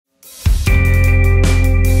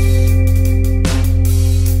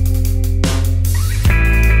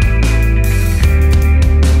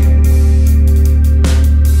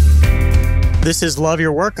This is Love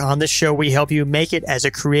Your Work. On this show, we help you make it as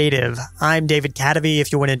a creative. I'm David Cadavy.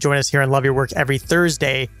 If you want to join us here on Love Your Work every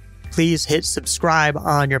Thursday, please hit subscribe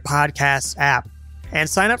on your podcast app and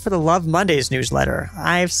sign up for the Love Mondays newsletter.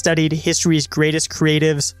 I've studied history's greatest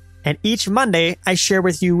creatives, and each Monday, I share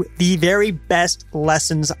with you the very best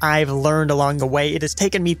lessons I've learned along the way. It has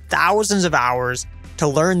taken me thousands of hours to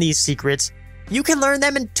learn these secrets. You can learn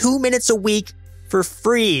them in 2 minutes a week for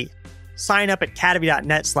free. Sign up at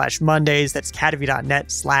cadavy.net/Mondays. That's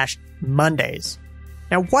cadavy.net/Mondays.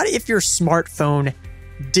 Now, what if your smartphone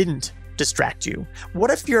didn't distract you?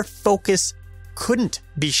 What if your focus couldn't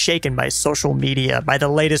be shaken by social media, by the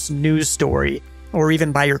latest news story, or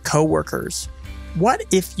even by your coworkers? What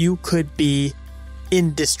if you could be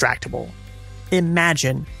indistractable?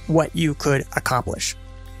 Imagine what you could accomplish.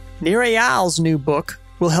 Nir Eyal's new book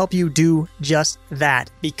will help you do just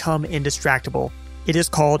that, become indistractable. It is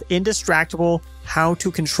called Indistractable: How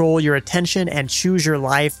to Control Your Attention and Choose Your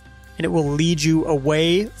Life, and it will lead you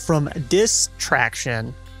away from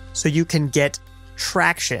distraction so you can get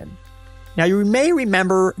traction. Now, you may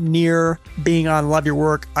remember Nir being on Love Your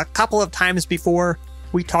Work a couple of times before.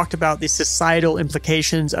 We talked about the societal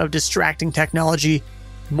implications of distracting technology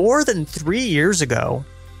more than 3 years ago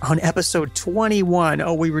on episode 21.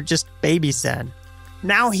 Oh, we were just babies then.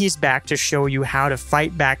 Now he's back to show you how to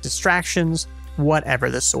fight back distractions, whatever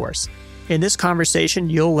the source. In this conversation,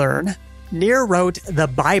 you'll learn Nir wrote the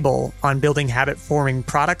Bible on building habit-forming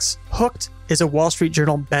products. Hooked is a Wall Street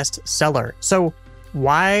Journal bestseller. So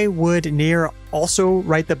why would Nir also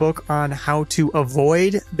write the book on how to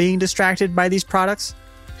avoid being distracted by these products?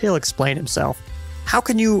 He'll explain himself. How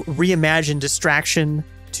can you reimagine distraction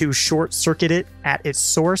to short-circuit it at its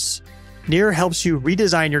source? Nir helps you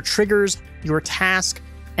redesign your triggers, your task,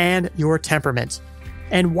 and your temperament.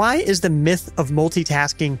 And why is the myth of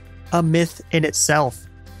multitasking a myth in itself?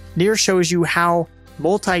 Nir shows you how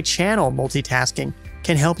multi-channel multitasking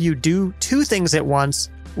can help you do two things at once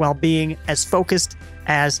while being as focused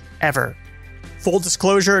as ever. Full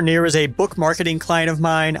disclosure, Nir is a book marketing client of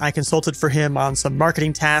mine. I consulted for him on some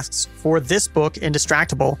marketing tasks for this book,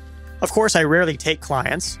 Indistractable. Of course, I rarely take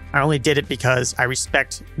clients. I only did it because I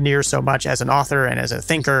respect Nir so much as an author and as a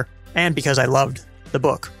thinker, and because I loved the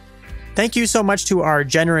book. Thank you so much to our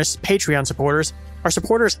generous Patreon supporters. Our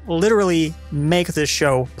supporters literally make this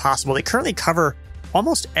show possible. They currently cover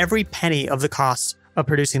almost every penny of the costs of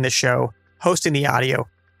producing this show, hosting the audio,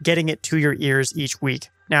 getting it to your ears each week.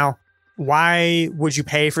 Now, why would you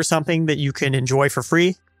pay for something that you can enjoy for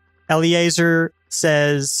free? Eliezer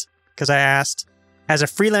says, because I asked, as a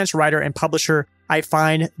freelance writer and publisher, I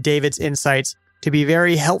find David's insights to be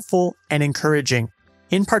very helpful and encouraging.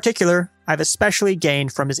 In particular, I've especially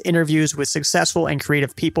gained from his interviews with successful and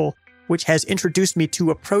creative people, which has introduced me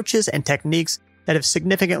to approaches and techniques that have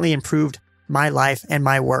significantly improved my life and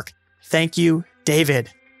my work. Thank you,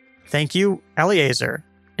 David. Thank you, Eliezer.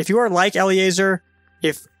 If you are like Eliezer,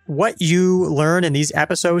 if what you learn in these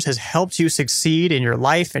episodes has helped you succeed in your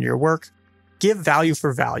life and your work, give value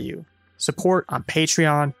for value. Support on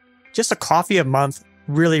Patreon. Just a coffee a month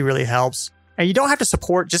really, really helps. And you don't have to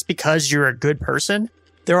support just because you're a good person.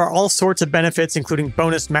 There are all sorts of benefits, including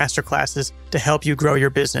bonus masterclasses to help you grow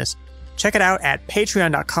your business. Check it out at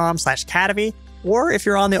patreon.com/Cadavy, or if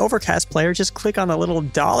you're on the Overcast player, just click on the little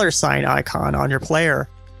 $ icon on your player.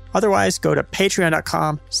 Otherwise, go to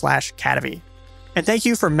patreon.com/Cadavy. And thank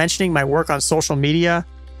you for mentioning my work on social media.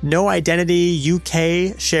 No Identity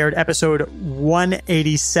UK shared episode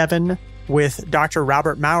 187 with Dr.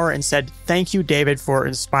 Robert Maurer and said, "Thank you, David, for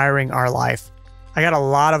inspiring our life." I got a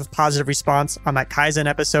lot of positive response on that Kaizen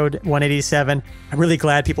episode 187. I'm really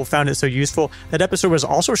glad people found it so useful. That episode was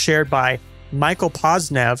also shared by Michael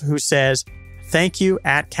Posnev, who says, "Thank you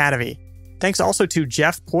at Cadavy." Thanks also to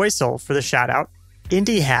Jeff Poisel for the shout out.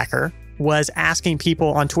 Indie Hacker was asking people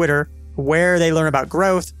on Twitter where they learn about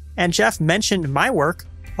growth, and Jeff mentioned my work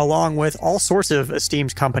along with all sorts of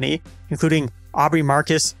esteemed company, including Aubrey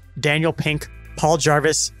Marcus, Daniel Pink, Paul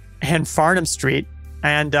Jarvis, and Farnham Street.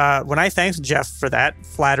 And when I thanked Jeff for that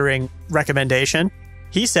flattering recommendation,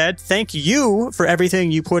 he said, "Thank you for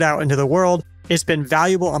everything you put out into the world. It's been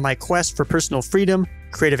valuable on my quest for personal freedom,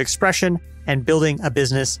 creative expression, and building a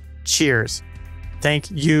business. Cheers." Thank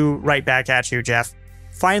you right back at you, Jeff.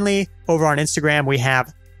 Finally, over on Instagram, we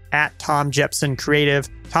have at Tom Jepson Creative.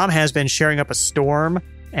 Tom has been sharing up a storm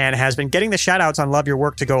and has been getting the shout outs on Love Your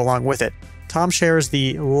Work to go along with it. Tom shares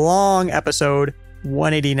the long episode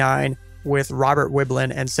 189 with Robert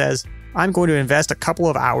Wiblin and says, "I'm going to invest a couple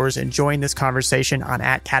of hours enjoying this conversation on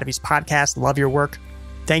at Cadavy's podcast, Love Your Work."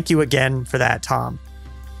 Thank you again for that, Tom.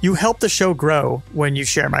 You help the show grow when you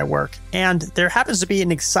share my work, and there happens to be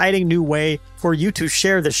an exciting new way for you to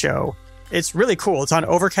share the show. It's really cool. It's on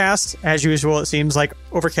Overcast. As usual, it seems like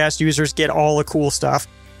Overcast users get all the cool stuff.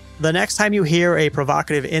 The next time you hear a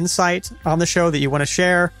provocative insight on the show that you want to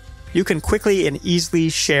share, you can quickly and easily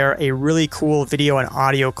share a really cool video and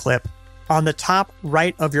audio clip. On the top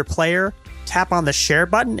right of your player, tap on the share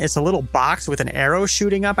button. It's a little box with an arrow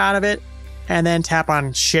shooting up out of it, and then tap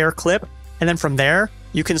on share clip. And then from there,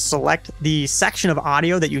 you can select the section of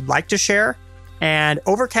audio that you'd like to share, and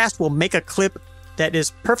Overcast will make a clip that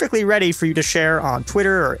is perfectly ready for you to share on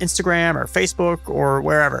Twitter or Instagram or Facebook or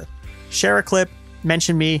wherever. Share a clip,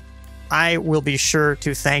 mention me. I will be sure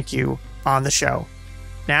to thank you on the show.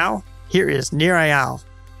 Now, here is Nir Eyal.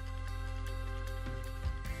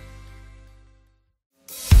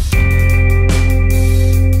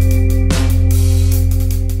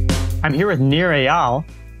 I'm here with Nir Eyal,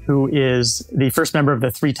 who is the first member of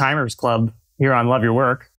the Three Timers Club here on Love Your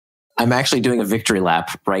Work. I'm actually doing a victory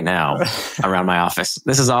lap right now around my office.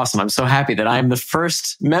 This is awesome. I'm so happy that I'm the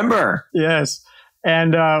first member. Yes.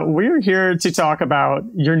 And we're here to talk about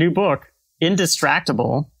your new book,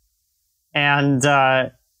 Indistractable. And I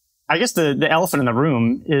guess the elephant in the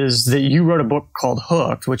room is that you wrote a book called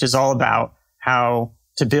Hooked, which is all about how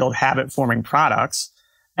to build habit-forming products.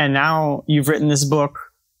 And now you've written this book,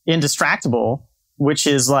 Indistractable, which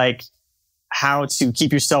is like how to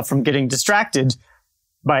keep yourself from getting distracted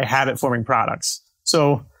by habit-forming products.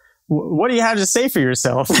 So what do you have to say for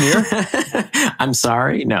yourself, Nir? I'm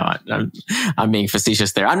sorry. No, I'm being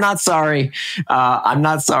facetious there. I'm not sorry. I'm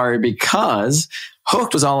not sorry because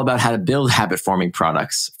Hooked was all about how to build habit-forming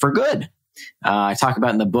products for good. I talk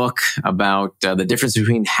about in the book about the difference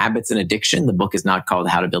between habits and addiction. The book is not called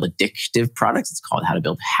How to Build Addictive Products. It's called How to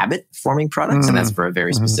Build Habit-Forming Products. And that's for a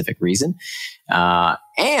very specific reason. I'm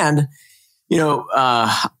not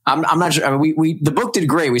sure. I mean, the book did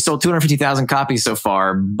great. We sold 250,000 copies so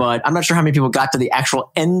far, but I'm not sure how many people got to the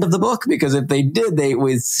actual end of the book, because if they did, they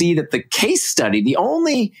would see that the case study, the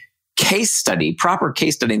only case study, proper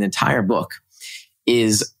case study in the entire book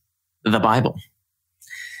is the Bible.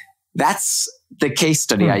 That's the case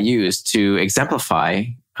study I use to exemplify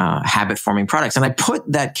habit-forming products. And I put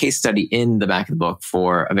that case study in the back of the book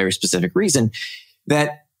for a very specific reason,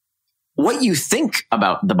 that what you think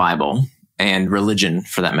about the Bible and religion,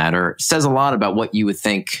 for that matter, says a lot about what you would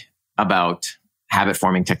think about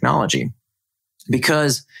habit-forming technology.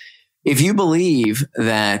 Because if you believe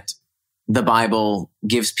that the Bible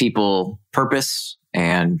gives people purpose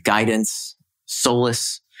and guidance,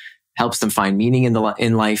 solace, helps them find meaning in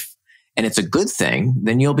life, and it's a good thing,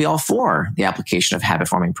 then you'll be all for the application of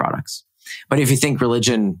habit-forming products. But if you think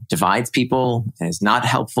religion divides people and is not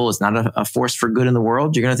helpful, is not a force for good in the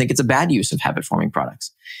world, you're going to think it's a bad use of habit-forming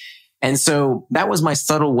products. And so that was my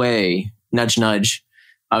subtle way, nudge, nudge,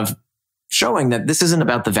 of showing that this isn't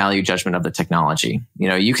about the value judgment of the technology. You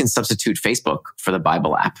know, you can substitute Facebook for the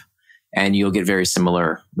Bible app and you'll get very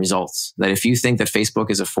similar results. That if you think that Facebook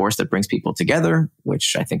is a force that brings people together,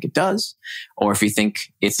 which I think it does, or if you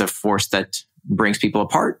think it's a force that brings people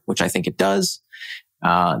apart, which I think it does,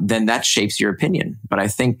 then that shapes your opinion. But I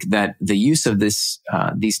think that the use of these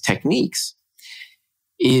techniques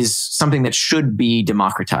is something that should be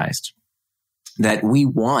democratized. That we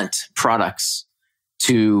want products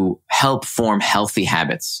to help form healthy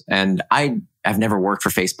habits. And I've never worked for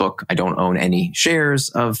Facebook. I don't own any shares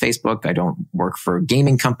of Facebook. I don't work for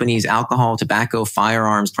gaming companies, alcohol, tobacco,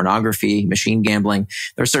 firearms, pornography, machine gambling.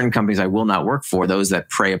 There are certain companies I will not work for, those that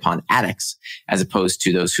prey upon addicts, as opposed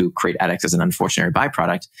to those who create addicts as an unfortunate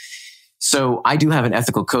byproduct. So I do have an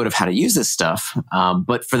ethical code of how to use this stuff.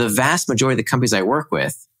 But for the vast majority of the companies I work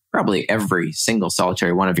with, probably every single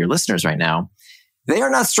solitary one of your listeners right now, they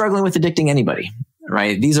are not struggling with addicting anybody,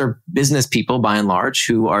 right? These are business people, by and large,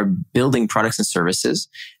 who are building products and services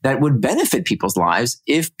that would benefit people's lives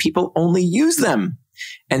if people only use them.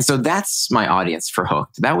 And so that's my audience for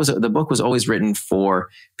Hooked. The book was always written for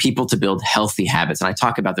people to build healthy habits. And I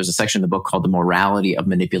talk about, there's a section in the book called The Morality of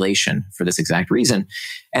Manipulation for this exact reason.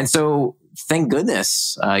 And so thank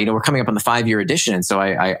goodness, we're coming up on the 5-year edition. And so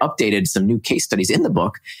I updated some new case studies in the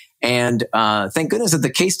book. And thank goodness that the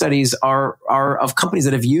case studies are of companies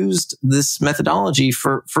that have used this methodology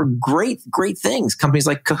for great things. Companies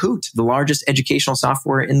like Kahoot, the largest educational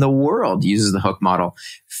software in the world, uses the Hook model.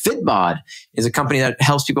 Fitbod is a company that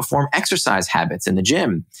helps people form exercise habits in the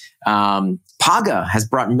gym. Paga has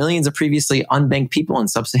brought millions of previously unbanked people in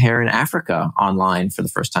sub-Saharan Africa online for the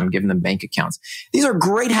first time, giving them bank accounts. These are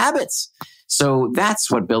great habits. So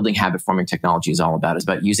that's what building habit-forming technology is all about, is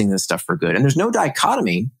about using this stuff for good. And there's no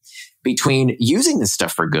dichotomy between using this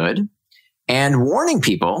stuff for good and warning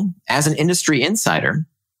people as an industry insider,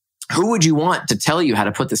 who would you want to tell you how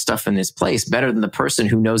to put this stuff in this place better than the person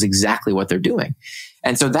who knows exactly what they're doing?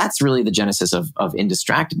 And so that's really the genesis of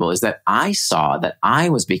Indistractable, is that I saw that I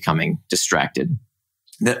was becoming distracted,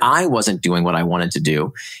 that I wasn't doing what I wanted to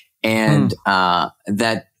do, and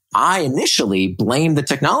that I initially blamed the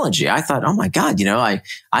technology. I thought, oh my God, I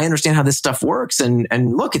understand how this stuff works,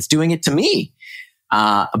 and look, it's doing it to me.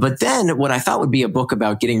 But then what I thought would be a book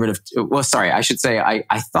about getting rid of,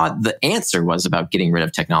 I thought the answer was about getting rid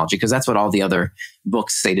of technology, because that's what all the other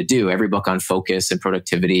books say to do. Every book on focus and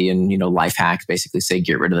productivity and, life hacks basically say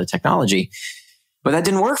get rid of the technology. But that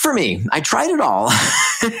didn't work for me. I tried it all.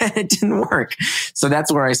 It didn't work. So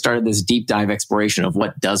that's where I started this deep dive exploration of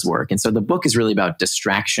what does work. And so the book is really about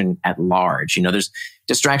distraction at large.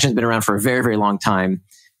 Distraction has been around for a very, very long time.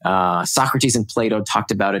 Socrates and Plato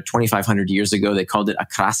talked about it 2,500 years ago. They called it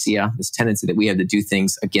akrasia, this tendency that we have to do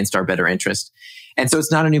things against our better interest. And so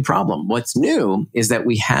it's not a new problem. What's new is that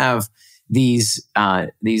we have these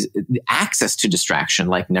access to distraction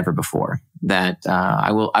like never before. That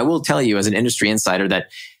I will tell you as an industry insider that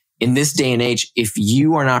in this day and age, if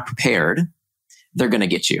you are not prepared, they're going to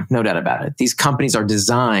get you. No doubt about it. These companies are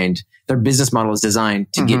designed, their business model is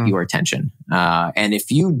designed to get your attention. And if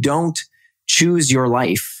you don't choose your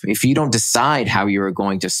life, if you don't decide how you're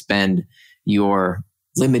going to spend your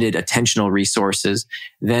limited attentional resources,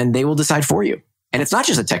 then they will decide for you. And it's not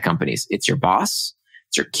just the tech companies. It's your boss.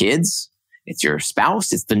 It's your kids. It's your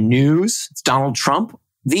spouse. It's the news. It's Donald Trump.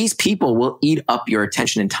 These people will eat up your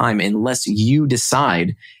attention and time unless you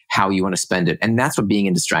decide how you want to spend it. And that's what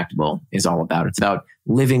being Indistractable is all about. It's about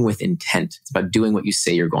living with intent. It's about doing what you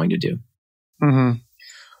say you're going to do. Mm-hmm.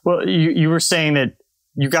 Well, you were saying that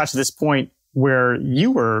you got to this point where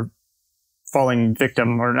you were falling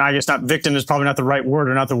victim, or I guess not victim is probably not the right word,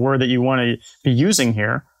 or not the word that you want to be using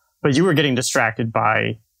here, but you were getting distracted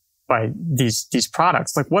by these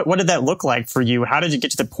products. Like what did that look like for you? How did you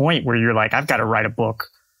get to the point where you're like, I've got to write a book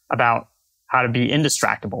about how to be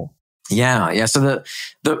indistractable? Yeah. So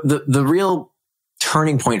the real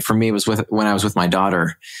turning point for me was when I was with my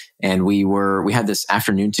daughter, and we had this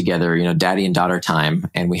afternoon together, daddy and daughter time.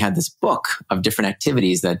 And we had this book of different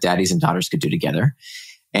activities that daddies and daughters could do together.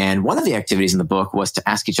 And one of the activities in the book was to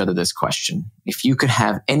ask each other this question: if you could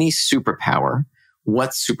have any superpower,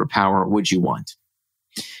 what superpower would you want?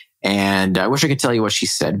 And I wish I could tell you what she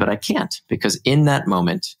said, but I can't, because in that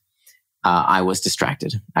moment, I was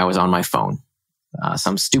distracted. I was on my phone.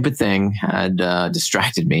 Some stupid thing had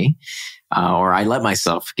distracted me, or I let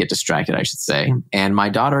myself get distracted, I should say. And my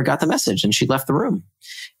daughter got the message and she left the room.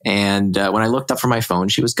 And when I looked up from my phone,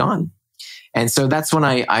 she was gone. And so that's when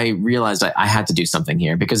I realized I had to do something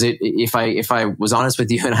here, because if I was honest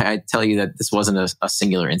with you and I'd tell you that this wasn't a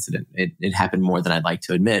singular incident, it happened more than I'd like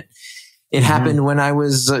to admit. It happened when I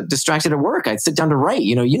was distracted at work. I'd sit down to write.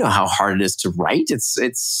 You know how hard it is to write.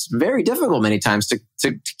 It's very difficult many times to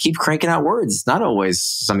keep cranking out words. It's not always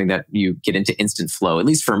something that you get into instant flow. At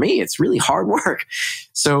least for me, it's really hard work.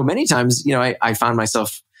 So many times, I found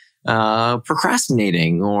myself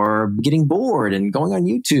procrastinating or getting bored and going on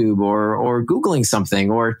YouTube or Googling something,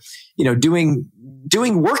 or doing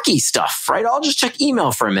worky stuff. Right? I'll just check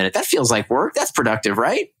email for a minute. That feels like work. That's productive,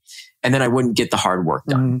 right? And then I wouldn't get the hard work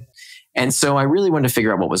done. And so I really wanted to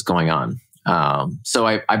figure out what was going on. So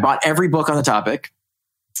I bought every book on the topic.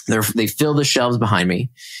 They filled the shelves behind me.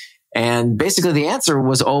 And basically the answer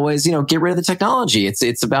was always, get rid of the technology.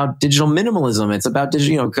 It's about digital minimalism. It's about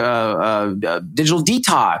digital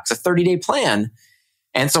detox, a 30-day plan.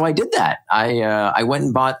 And so I did that. I went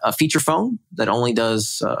and bought a feature phone that only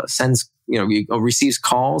receives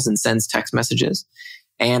calls and sends text messages.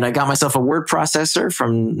 And I got myself a word processor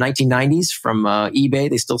from 1990s from eBay.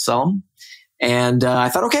 They still sell them. And I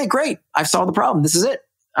thought, okay, great. I've solved the problem. This is it.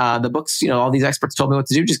 The books, all these experts told me what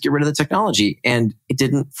to do. Just get rid of the technology. And it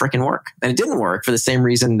didn't freaking work. And it didn't work for the same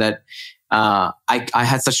reason that I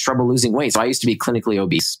had such trouble losing weight. So I used to be clinically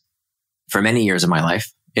obese for many years of my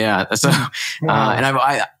life. Yeah. So, wow. And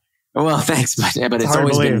well, thanks. But it's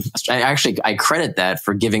always been, I credit that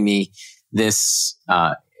for giving me this,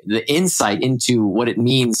 the insight into what it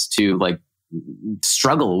means to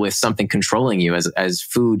struggle with something controlling you, as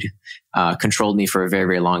food controlled me for a very,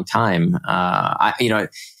 very long time.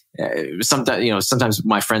 Sometimes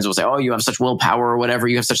my friends will say, "Oh, you have such willpower or whatever.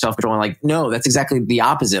 You have such self-control." I'm like, no, that's exactly the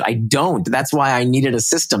opposite. I don't. That's why I needed a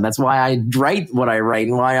system. That's why I write what I write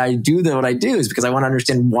and why I do what I do, is because I want to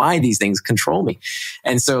understand why these things control me.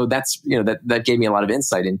 And so that's, that gave me a lot of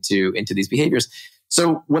insight into these behaviors.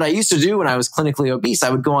 So what I used to do when I was clinically obese, I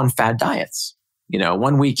would go on fad diets.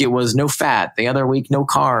 One week it was no fat, the other week no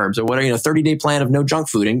carbs, or whatever, 30-day plan of no junk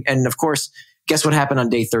food. And of course, guess what happened on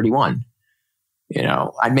day 31?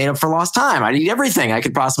 I made up for lost time. I'd eat everything I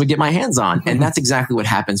could possibly get my hands on. And that's exactly what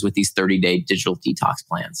happens with these 30-day digital detox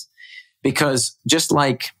plans. Because just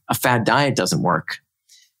like a fad diet doesn't work,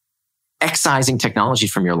 excising technology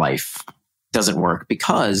from your life doesn't work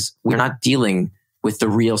because we're not dealing with the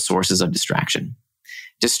real sources of distraction.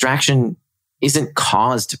 Distraction isn't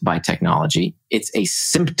caused by technology. It's a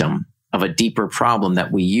symptom of a deeper problem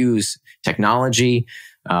that we use technology,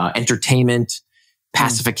 entertainment,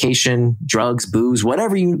 pacification, drugs, booze,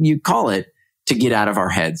 whatever you call it, to get out of our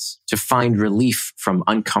heads, to find relief from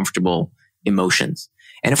uncomfortable emotions.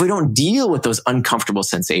 And if we don't deal with those uncomfortable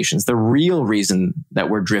sensations, the real reason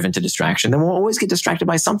that we're driven to distraction, then we'll always get distracted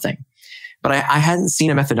by something. But I hadn't seen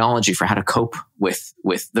a methodology for how to cope with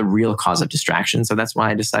the real cause of distraction. So that's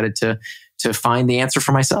why I decided to find the answer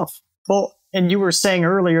for myself. Well, and you were saying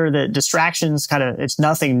earlier that distractions it's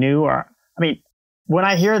nothing new. When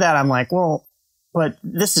I hear that, I'm like, well, but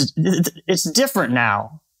it's different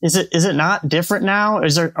now. Is it not different now? Are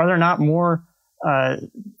there not more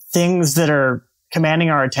things that are commanding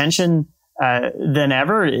our attention than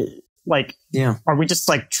ever? Are we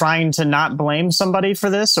just trying to not blame somebody for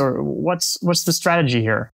this, or what's the strategy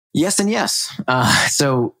here? Yes and yes.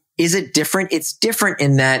 So is it different? It's different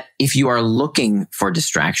in that if you are looking for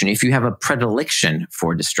distraction, if you have a predilection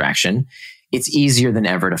for distraction, it's easier than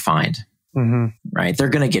ever to find. Mm-hmm. Right? They're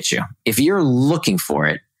going to get you. If you're looking for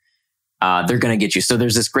it, they're going to get you. So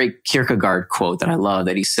there's this great Kierkegaard quote that I love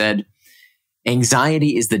that he said,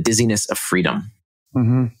 "Anxiety is the dizziness of freedom."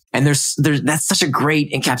 Mm-hmm. And that's such a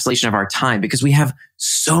great encapsulation of our time because we have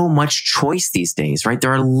so much choice these days, right?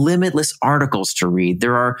 There are limitless articles to read.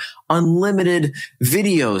 There are unlimited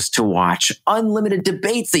videos to watch, unlimited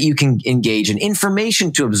debates that you can engage in,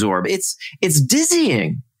 information to absorb. It's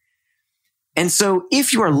dizzying. And so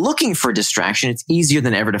if you are looking for distraction, it's easier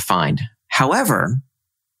than ever to find. However,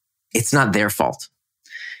 it's not their fault.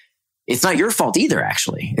 It's not your fault either,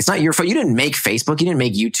 actually. It's not your fault. You didn't make Facebook. You didn't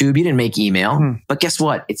make YouTube. You didn't make email. But guess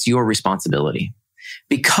what? It's your responsibility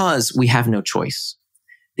because we have no choice.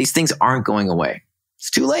 These things aren't going away. It's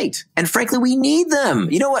too late. And frankly, we need them.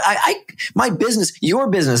 You know what? My business, your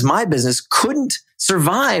business, my business couldn't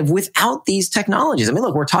survive without these technologies. I mean,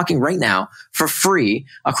 look, we're talking right now for free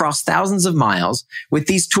across thousands of miles with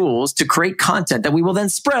these tools to create content that we will then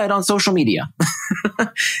spread on social media.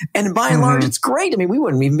 And by and large, it's great. I mean, we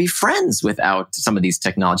wouldn't even be friends without some of these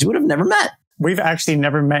technologies. We would have never met. We've actually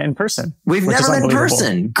never met in person. We've never met in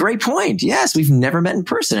person. Great point. Yes, we've never met in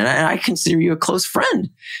person. And I consider you a close friend.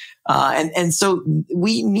 And so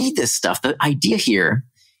we need this stuff. The idea here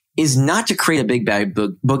is not to create a big bad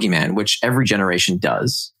boogeyman, which every generation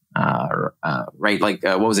does. Right?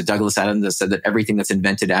 What was it? Douglas Adams that said that everything that's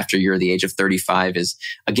invented after you're the age of 35 is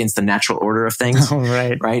against the natural order of things. Oh,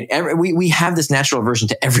 right. Right. We have this natural aversion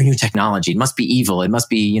to every new technology. It must be evil. It must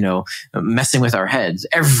be, messing with our heads.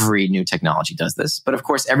 Every new technology does this. But of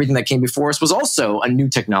course, everything that came before us was also a new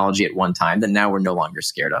technology at one time that now we're no longer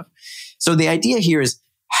scared of. So the idea here is,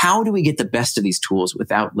 how do we get the best of these tools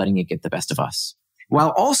without letting it get the best of us?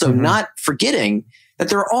 While also not forgetting that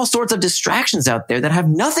there are all sorts of distractions out there that have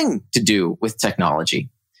nothing to do with technology,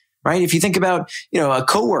 right? If you think about, a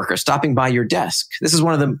coworker stopping by your desk, this is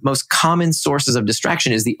one of the most common sources of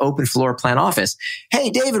distraction is the open floor plan office. Hey,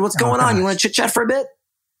 David, what's going on? You want to chit chat for a bit?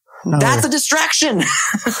 No. That's a distraction,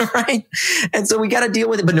 right? And so we got to deal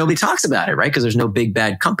with it, but nobody talks about it, right? Because there's no big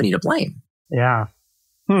bad company to blame. Yeah.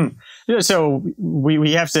 So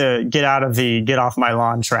we have to get out of the get off my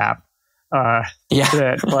lawn trap.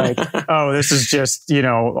 That oh, this is just,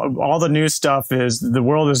 all the new stuff is the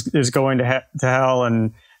world is going to hell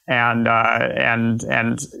and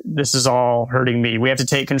this is all hurting me. We have to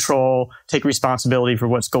take control, take responsibility for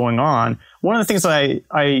what's going on. One of the things that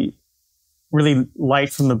I really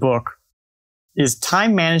liked from the book is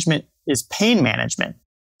time management is pain management.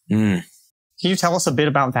 Can you tell us a bit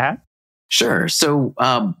about that? Sure. So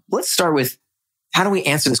let's start with, how do we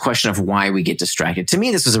answer this question of why we get distracted? To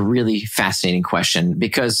me, this is a really fascinating question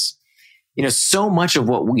because, so much of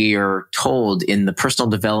what we are told in the personal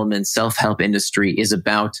development, self-help industry is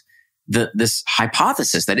about this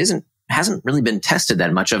hypothesis that hasn't really been tested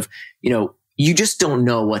that much of, you just don't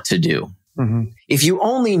know what to do. Mm-hmm. If you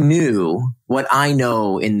only knew what I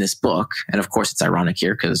know in this book, and of course it's ironic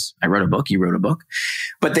here because I wrote a book, you wrote a book,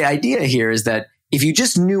 but the idea here is that if you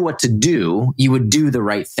just knew what to do, you would do the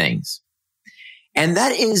right things. And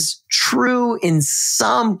that is true in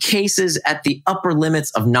some cases at the upper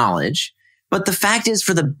limits of knowledge. But the fact is,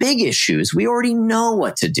 for the big issues, we already know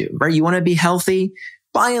what to do, right? You want to be healthy?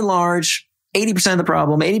 By and large, 80% of the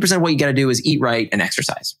problem, 80% of what you got to do is eat right and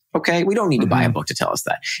exercise. Okay. We don't need to buy a book to tell us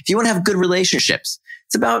that. If you want to have good relationships,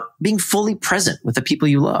 it's about being fully present with the people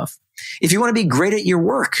you love. If you want to be great at your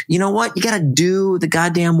work, you know what? You got to do the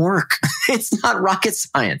goddamn work. It's not rocket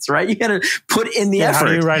science, right? You got to put in the effort. How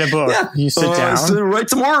do you write a book? Yeah. You sit down. So write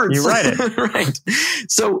some words. You write it. Right.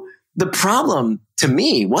 So the problem to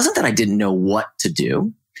me wasn't that I didn't know what to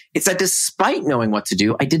do. It's that despite knowing what to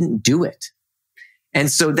do, I didn't do it. And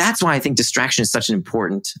so that's why I think distraction is such an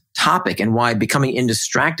important topic and why becoming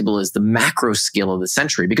indistractable is the macro skill of the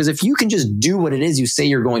century. Because if you can just do what it is you say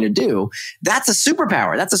you're going to do, that's a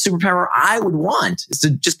superpower. That's a superpower I would want, is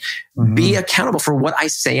to just be accountable for what I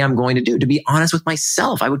say I'm going to do, to be honest with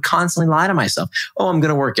myself. I would constantly lie to myself. Oh, I'm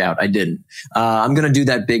going to work out. I didn't. I'm going to do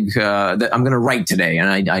that big, I'm going to write today.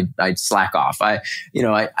 And I'd slack off. I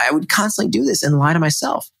would constantly do this and lie to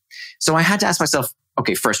myself. So I had to ask myself,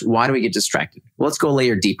 okay, first, why do we get distracted? Well, let's go a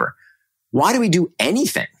layer deeper. Why do we do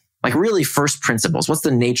anything? Like really first principles. What's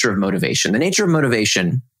the nature of motivation? The nature of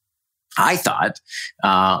motivation, I thought,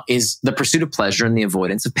 is the pursuit of pleasure and the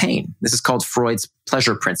avoidance of pain. This is called Freud's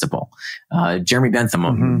pleasure principle. Jeremy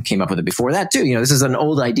Bentham came up with it before that too. This is an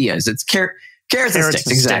old idea. It's carrots and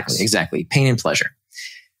sticks. Exactly. Pain and pleasure.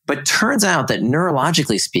 But turns out that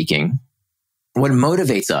neurologically speaking, what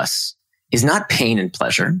motivates us is not pain and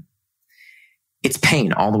pleasure. It's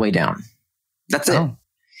pain all the way down. That's it.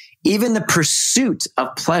 Even the pursuit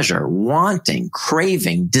of pleasure, wanting,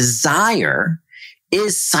 craving, desire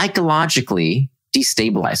is psychologically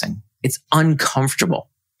destabilizing. It's uncomfortable,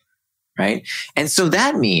 right? And so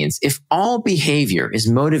that means if all behavior is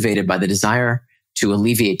motivated by the desire to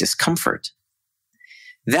alleviate discomfort,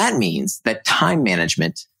 that means that time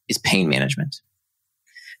management is pain management.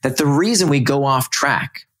 That the reason we go off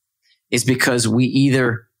track is because we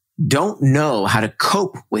either don't know how to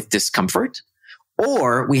cope with discomfort,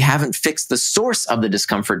 or we haven't fixed the source of the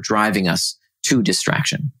discomfort driving us to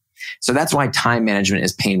distraction. So that's why time management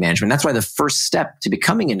is pain management. That's why the first step to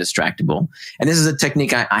becoming indistractable, and this is a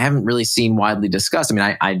technique I haven't really seen widely discussed. I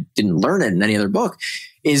mean, I didn't learn it in any other book,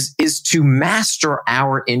 is to master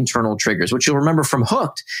our internal triggers, which you'll remember from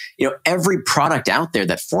Hooked. Every product out there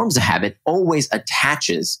that forms a habit always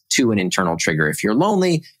attaches to an internal trigger. If you're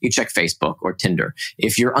lonely, you check Facebook or Tinder.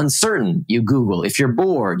 If you're uncertain, you Google. If you're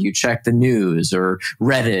bored, you check the news or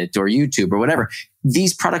Reddit or YouTube or whatever.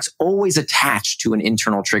 These products always attach to an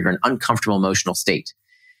internal trigger, an uncomfortable emotional state.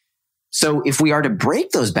 So if we are to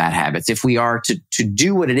break those bad habits, if we are to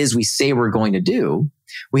do what it is we say we're going to do,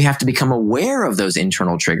 we have to become aware of those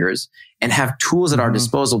internal triggers and have tools at our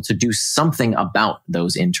disposal to do something about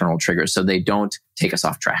those internal triggers so they don't take us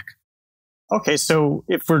off track. Okay, so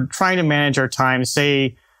if we're trying to manage our time,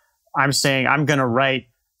 say I'm saying I'm going to write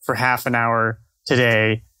for half an hour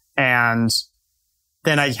today, and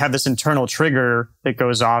then I have this internal trigger that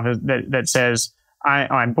goes off that says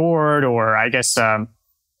I'm bored, or I guess Ayn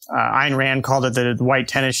Rand called it the white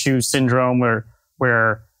tennis shoe syndrome,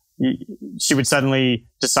 where she would suddenly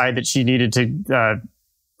decide that she needed to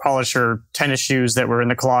polish her tennis shoes that were in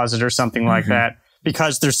the closet or something like that,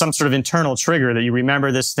 because there's some sort of internal trigger that you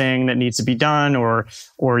remember this thing that needs to be done, or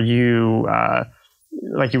you,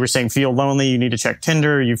 like you were saying, feel lonely, you need to check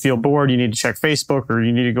Tinder. You feel bored, you need to check Facebook, or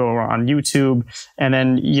you need to go on YouTube. And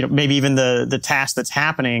then, maybe even the task that's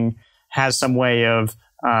happening has some way of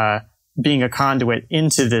being a conduit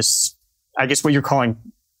into this, I guess what you're calling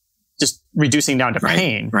just reducing down to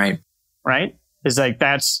pain. Right? Is like,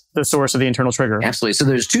 that's the source of the internal trigger. Absolutely. So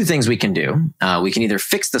there's two things we can do. We can either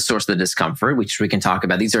fix the source of the discomfort, which we can talk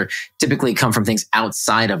about. These are typically come from things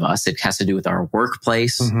outside of us. It has to do with our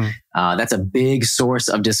workplace. That's a big source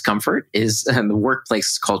of discomfort, is the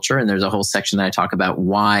workplace culture. And there's a whole section that I talk about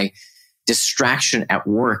why distraction at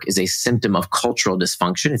work is a symptom of cultural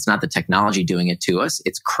dysfunction. It's not the technology doing it to us.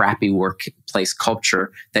 It's crappy workplace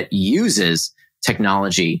culture that uses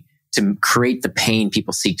technology to create the pain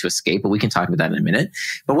people seek to escape. But we can talk about that in a minute.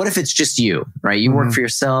 But what if it's just you, right? You work for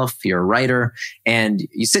yourself, you're a writer, and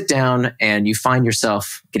you sit down and you find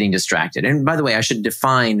yourself getting distracted. And by the way, I should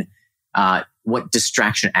define what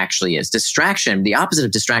distraction actually is. Distraction, the opposite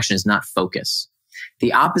of distraction is not focus.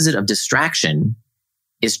 The opposite of distraction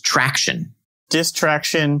is traction.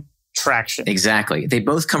 Distraction, traction. Exactly. They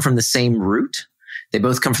both come from the same root. They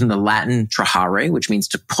both come from the Latin trahare, which means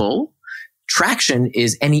to pull. Traction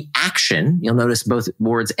is any action. You'll notice both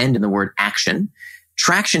words end in the word action.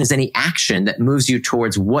 Traction is any action that moves you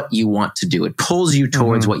towards what you want to do. It pulls you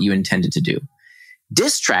towards what you intended to do.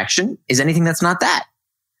 Distraction is anything that's not that.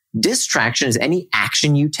 Distraction is any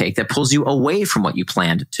action you take that pulls you away from what you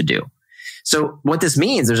planned to do. So what this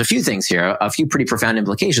means, there's a few things here, a few pretty profound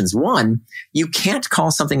implications. One, you can't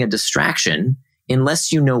call something a distraction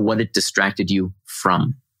unless you know what it distracted you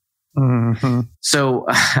from. Mm-hmm. So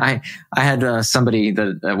I had somebody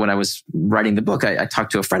that when I was writing the book, I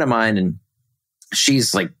talked to a friend of mine, and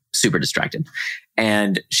she's like super distracted.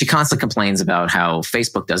 And she constantly complains about how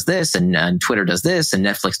Facebook does this and Twitter does this and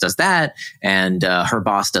Netflix does that. And her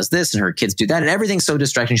boss does this and her kids do that. And everything's so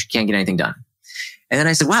distracting, she can't get anything done. And then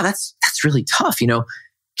I said, wow, that's really tough.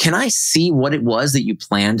 Can I see what it was that you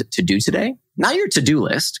planned to do today? Not your to-do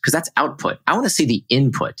list, because that's output. I want to see the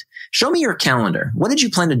input. Show me your calendar. What did you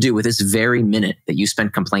plan to do with this very minute that you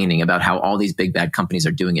spent complaining about how all these big bad companies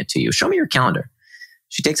are doing it to you? Show me your calendar.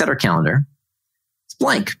 She takes out her calendar. It's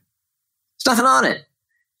blank. There's nothing on it.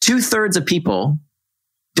 2/3 of people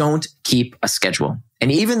don't keep a schedule.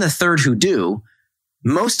 And even the third who do,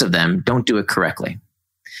 most of them don't do it correctly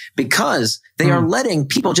because they are letting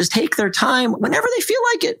people just take their time whenever they feel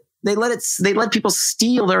like it. They let people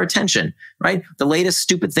steal their attention, right? The latest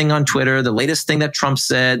stupid thing on Twitter, the latest thing that Trump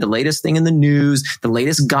said, the latest thing in the news, the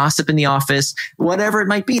latest gossip in the office, whatever it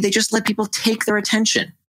might be. They just let people take their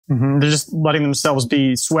attention. Mm-hmm. They're just letting themselves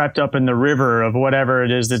be swept up in the river of whatever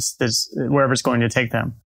it is that's wherever it's going to take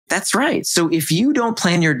them. That's right. So if you don't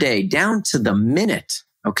plan your day down to the minute,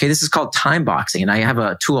 okay, this is called time boxing. And I have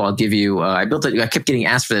a tool I'll give you. I built it. I kept getting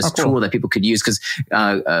asked for this tool that people could use because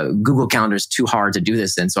Google Calendar is too hard to do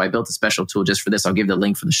this in. So I built a special tool just for this. I'll give the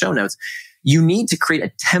link for the show notes. You need to create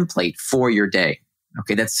a template for your day.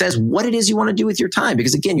 Okay, that says what it is you want to do with your time.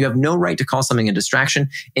 Because again, you have no right to call something a distraction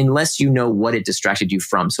unless you know what it distracted you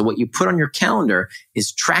from. So what you put on your calendar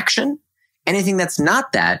is traction. Anything that's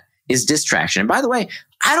not that is distraction. And by the way,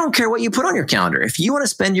 I don't care what you put on your calendar. If you want to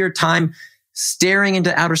spend your time staring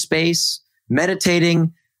into outer space,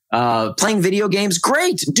 meditating, playing video games,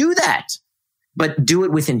 great, do that. But do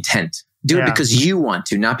it with intent. Do it because you want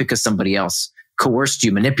to, not because somebody else coerced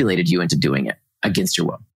you, manipulated you into doing it against your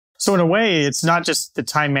will. So in a way, it's not just the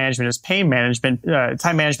time management, it's pain management.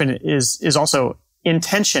 Time management is also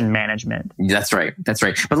intention management. That's right. That's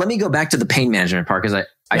right. But let me go back to the pain management part because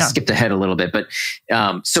I skipped ahead a little bit. But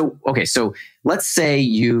so let's say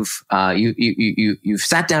you've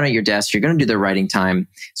sat down at your desk. You're going to do the writing time.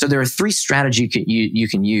 So there are 3 strategies you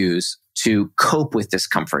can use to cope with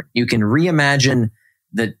discomfort. You can reimagine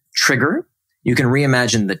the trigger. You can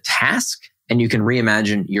reimagine the task, and you can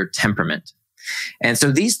reimagine your temperament. And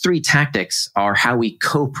so these 3 tactics are how we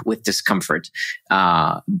cope with discomfort.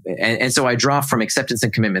 And so I draw from acceptance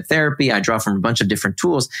and commitment therapy. I draw from a bunch of different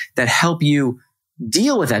tools that help you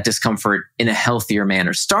deal with that discomfort in a healthier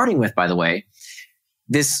manner. Starting with, by the way,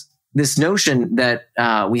 this notion that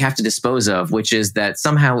we have to dispose of, which is that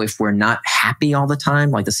somehow if we're not happy all the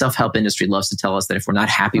time, like the self-help industry loves to tell us that if we're not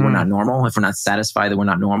happy, we're not normal. If we're not satisfied, that we're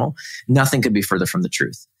not normal. Nothing could be further from the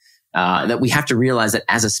truth. That we have to realize that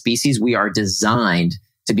as a species, we are designed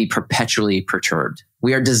to be perpetually perturbed.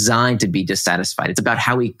 We are designed to be dissatisfied. It's about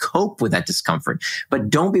how we cope with that discomfort. But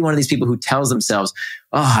don't be one of these people who tells themselves,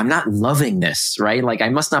 oh, I'm not loving this, right? Like I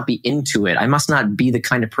must not be into it. I must not be the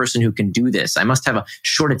kind of person who can do this. I must have a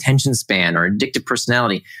short attention span or addictive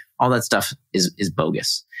personality. All that stuff is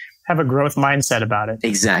bogus. Have a growth mindset about it.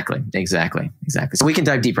 Exactly. So we can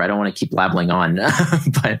dive deeper. I don't want to keep blabbling on,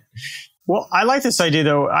 but... Well, I like this idea,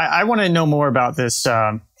 though. I want to know more about this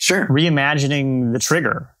reimagining the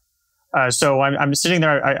trigger. So I'm sitting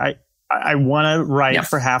there. I want to write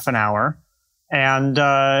for half an hour, and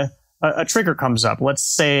a trigger comes up. Let's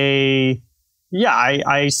say,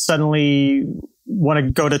 I suddenly want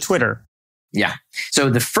to go to Twitter. Yeah. So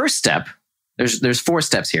the first step, there's 4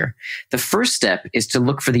 steps here. The first step is to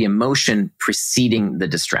look for the emotion preceding the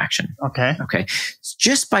distraction. Okay.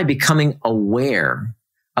 Just by becoming aware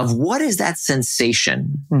of what is that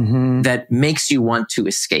sensation that makes you want to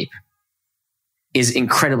escape is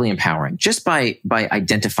incredibly empowering just by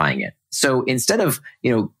identifying it. So instead of,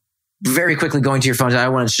 very quickly going to your phone, I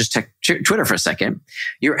want to just check Twitter for a second.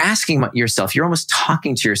 You're asking yourself, you're almost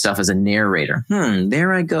talking to yourself as a narrator.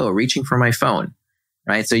 There I go, reaching for my phone,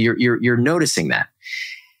 right? So you're noticing that.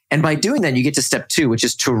 And by doing that, you get to step 2, which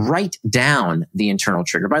is to write down the internal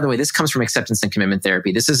trigger. By the way, this comes from acceptance and commitment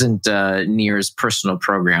therapy. This isn't Nir's personal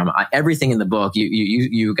program. Everything in the book,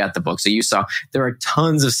 you got the book. So you saw there are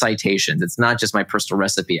tons of citations. It's not just my personal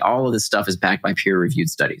recipe. All of this stuff is backed by peer-reviewed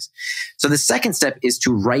studies. So the second step is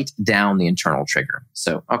to write down the internal trigger.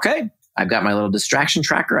 So, okay, I've got my little distraction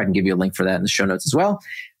tracker. I can give you a link for that in the show notes as well.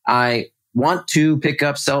 I want to pick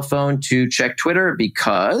up cell phone to check Twitter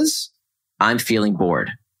because I'm feeling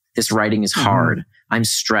bored. This writing is hard. I'm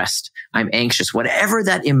stressed. I'm anxious. Whatever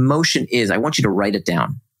that emotion is, I want you to write it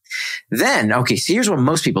down. Then, okay, so here's what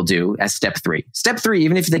most people do as step 3. Step 3,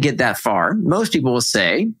 even if they get that far, most people will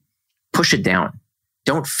say, push it down.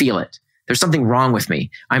 Don't feel it. There's something wrong with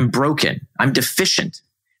me. I'm broken. I'm deficient.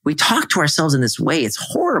 We talk to ourselves in this way. It's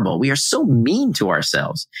horrible. We are so mean to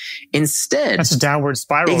ourselves. Instead, that's a downward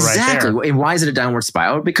spiral right there. Exactly. And why is it a downward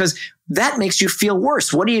spiral? Because that makes you feel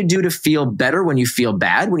worse. What do you do to feel better when you feel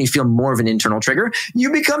bad? When you feel more of an internal trigger,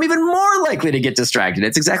 you become even more likely to get distracted.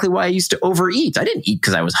 It's exactly why I used to overeat. I didn't eat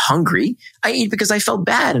because I was hungry. I ate because I felt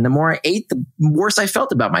bad. And the more I ate, the worse I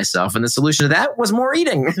felt about myself. And the solution to that was more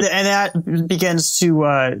eating. And that begins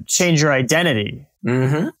to change your identity.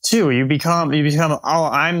 Mm-hmm. Too. You become, oh,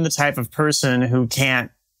 I'm the type of person who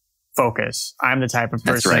can't focus. I'm the type of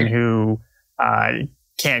person who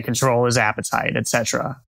can't control his appetite,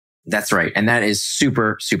 etc. That's right. And that is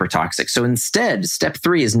super, super toxic. So instead, step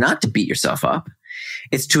 3 is not to beat yourself up.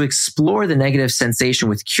 It's to explore the negative sensation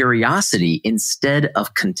with curiosity instead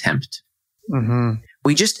of contempt. Mm-hmm.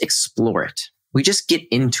 We just explore it. We just get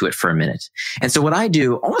into it for a minute. And so what I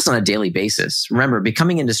do almost on a daily basis, remember,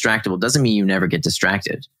 becoming indistractable doesn't mean you never get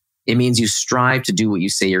distracted. It means you strive to do what you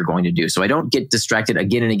say you're going to do. So I don't get distracted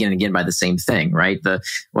again and again and again by the same thing, right?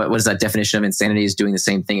 What is that definition of insanity? Is doing the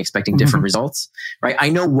same thing, expecting different results, right? I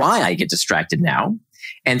know why I get distracted now.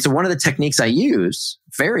 And so one of the techniques I use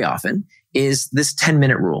very often is this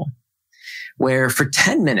 10-minute rule, where for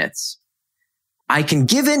 10 minutes, I can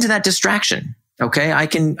give in to that distraction. Okay. I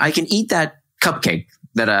can eat that cupcake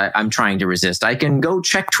that I'm trying to resist. I can go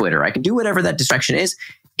check Twitter. I can do whatever that distraction is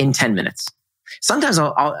in 10 minutes. Sometimes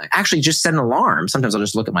I'll actually just set an alarm. Sometimes I'll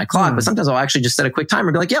just look at my clock, but sometimes I'll actually just set a quick timer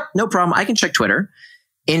and be like, yep, no problem. I can check Twitter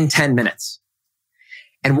in 10 minutes.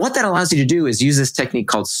 And what that allows you to do is use this technique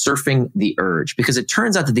called surfing the urge, because it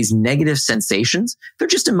turns out that these negative sensations, they're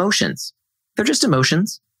just emotions. They're just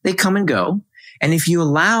emotions. They come and go. And if you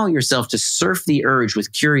allow yourself to surf the urge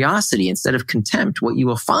with curiosity instead of contempt, what you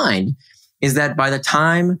will find is that by the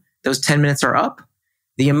time those 10 minutes are up,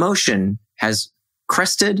 the emotion has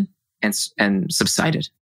crested and subsided.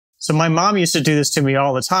 So my mom used to do this to me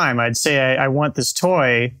all the time. I'd say, I want this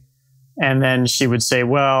toy. And then she would say,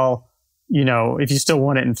 well, if you still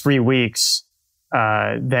want it in 3 weeks,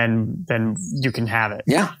 then you can have it.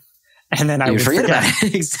 Yeah. And then I would forget about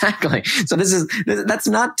it. Exactly. So that's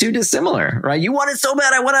not too dissimilar, right? You want it so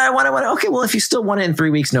bad. I want it. Okay. Well, if you still want it in 3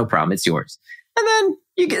 weeks, no problem. It's yours. And then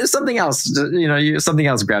you get something else, something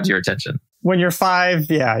else grabs your attention. When you're 5,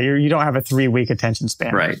 you don't have a 3-week attention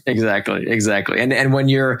span. Right. Exactly. And when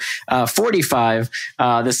you're 45,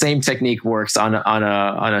 the same technique works on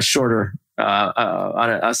a shorter,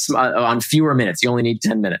 on fewer minutes. You only need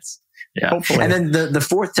 10 minutes. Yeah. Hopefully. And then the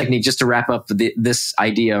 4th technique, just to wrap up this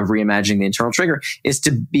idea of reimagining the internal trigger, is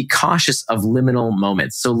to be cautious of liminal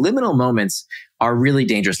moments. So liminal moments are really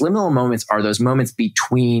dangerous. Liminal moments are those moments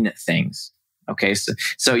between things. Okay.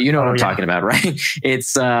 So you know what I'm talking about, right?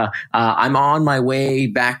 It's, I'm on my way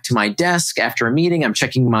back to my desk after a meeting. I'm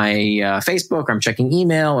checking my Facebook, or I'm checking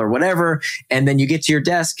email or whatever. And then you get to your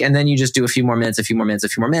desk and then you just do a few more minutes,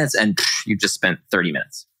 and you've just spent 30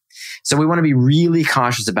 minutes. So we want to be really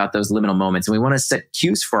cautious about those liminal moments. And we want to set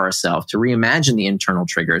cues for ourselves to reimagine the internal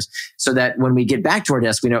triggers so that when we get back to our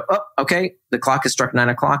desk, we know, oh, okay, the clock has struck 9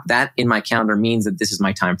 o'clock. That in my calendar means that this is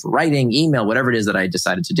my time for writing, email, whatever it is that I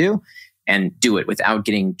decided to do. And do it without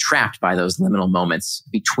getting trapped by those liminal moments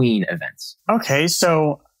between events. Okay,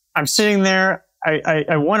 so I'm sitting there.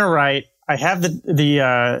 I want to write. I have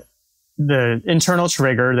the internal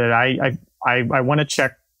trigger that I want to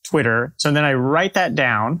check Twitter. So then I write that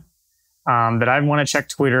down that I want to check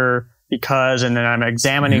Twitter because, and then I'm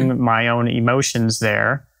examining my own emotions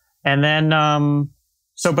there. And then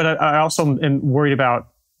but I also am worried about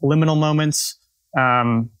liminal moments.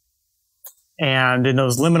 And in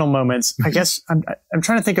those liminal moments, I guess I'm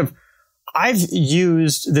trying to think of, I've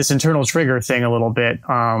used this internal trigger thing a little bit.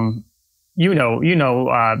 Manish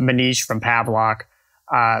from Pavlok.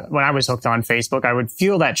 When I was hooked on Facebook, I would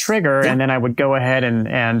feel that trigger and then I would go ahead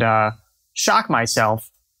and shock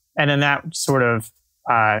myself. And then that sort of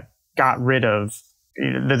got rid of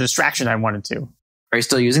the distraction I wanted to. Are you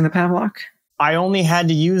still using the Pavlok? I only had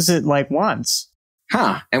to use it like once.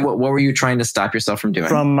 Huh. And what were you trying to stop yourself from doing?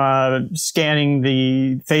 From scanning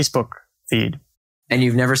the Facebook feed. And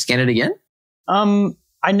you've never scanned it again?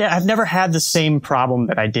 I've never had the same problem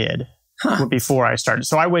that I did before I started.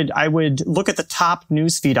 So I would look at the top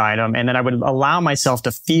newsfeed item and then I would allow myself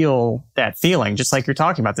to feel that feeling, just like you're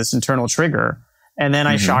talking about, this internal trigger. And then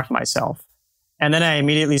I shocked myself. And then I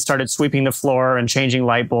immediately started sweeping the floor and changing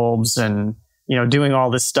light bulbs and, doing all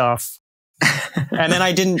this stuff. And then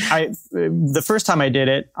the first time I did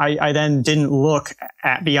it, I then didn't look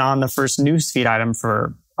at beyond the first newsfeed item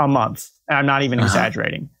for a month. And I'm not even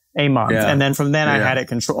exaggerating. A month. Yeah. And then from then I had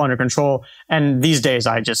it under control. And these days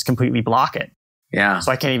I just completely block it. Yeah.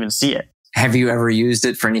 So I can't even see it. Have you ever used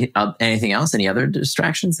it for anything else? Any other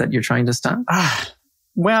distractions that you're trying to stop?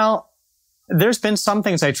 Well, there's been some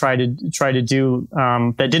things I try to do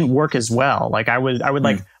that didn't work as well. Like I would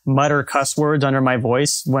like mutter cuss words under my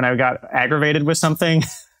voice when I got aggravated with something.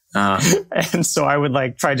 And so I would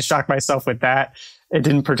like try to shock myself with that. It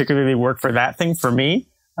didn't particularly work for that thing for me.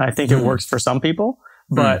 I think it works for some people.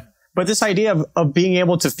 But this idea of being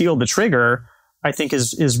able to feel the trigger, I think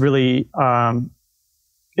is really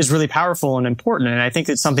powerful and important. And I think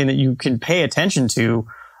it's something that you can pay attention to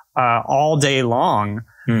all day long,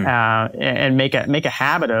 and make a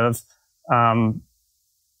habit of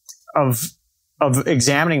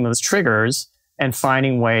examining those triggers and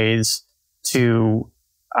finding ways to,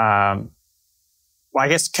 I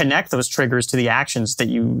guess, connect those triggers to the actions that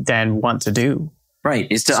you then want to do. Right.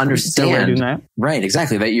 Is to understand. That. Right.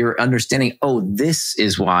 Exactly. That you're understanding, oh, this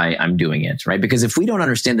is why I'm doing it. Right. Because if we don't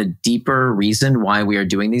understand the deeper reason why we are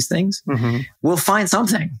doing these things, we'll find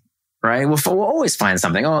something. Right. We'll always find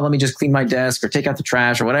something. Oh, let me just clean my desk or take out the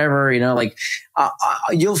trash or whatever.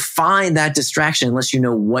 You'll find that distraction unless you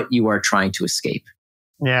know what you are trying to escape.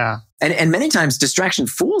 Yeah. And many times distraction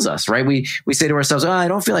fools us, right? We say to ourselves, oh, I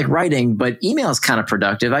don't feel like writing, but email is kind of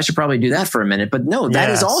productive. I should probably do that for a minute. But no, that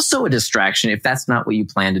is also a distraction if that's not what you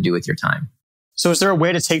plan to do with your time. So is there a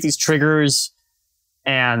way to take these triggers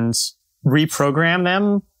and reprogram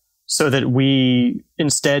them so that we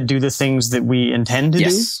instead do the things that we intend to do?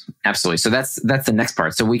 Yes, absolutely. So that's the next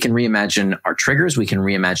part. So we can reimagine our triggers, we can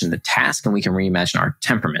reimagine the task, and we can reimagine our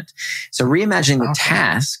temperament. So reimagining the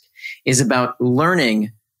task is about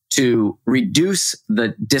learning to reduce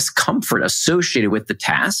the discomfort associated with the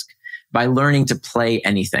task by learning to play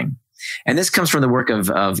anything. And this comes from the work of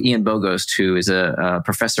Ian Bogost, who is a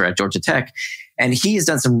professor at Georgia Tech. And he has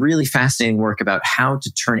done some really fascinating work about how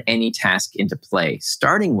to turn any task into play,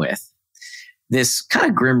 starting with this kind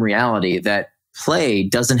of grim reality that play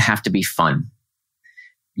doesn't have to be fun.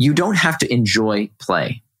 You don't have to enjoy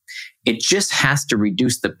play. It just has to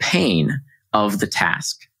reduce the pain of the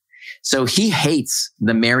task. So he hates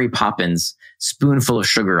the Mary Poppins spoonful of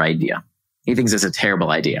sugar idea. He thinks it's a terrible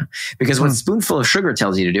idea because what spoonful of sugar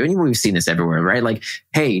tells you to do, and we've seen this everywhere, right? Like,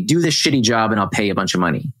 hey, do this shitty job and I'll pay you a bunch of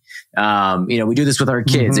money. We do this with our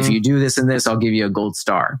kids. If you do this and this, I'll give you a gold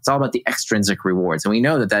star. It's all about the extrinsic rewards. And we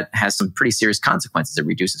know that has some pretty serious consequences. It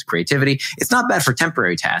reduces creativity. It's not bad for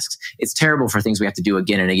temporary tasks. It's terrible for things we have to do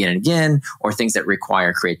again and again and again, or things that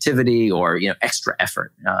require creativity or, extra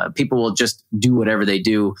effort. People will just do whatever they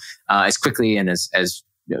do, as quickly and as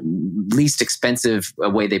least expensive a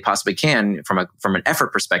way they possibly can from an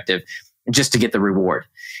effort perspective, just to get the reward.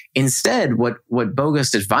 Instead, what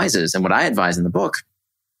Bogost advises and what I advise in the book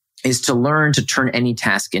is to learn to turn any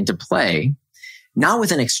task into play, not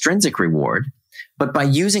with an extrinsic reward, but by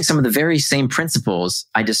using some of the very same principles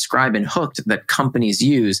I describe in Hooked that companies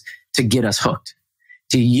use to get us hooked,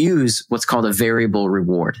 to use what's called a variable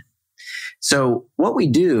reward. So what we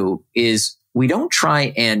do is we don't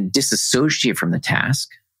try and disassociate from the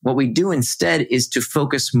task. What we do instead is to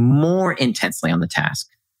focus more intensely on the task.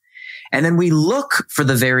 And then we look for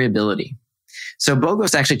the variability. So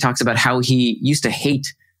Bogost actually talks about how he used to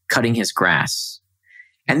hate cutting his grass.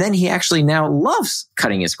 And then he actually now loves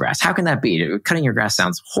cutting his grass. How can that be? Cutting your grass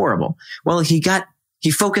sounds horrible. Well,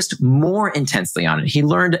 he focused more intensely on it. He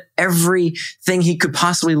learned everything he could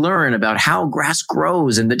possibly learn about how grass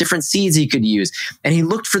grows and the different seeds he could use. And he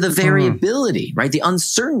looked for the variability, right? The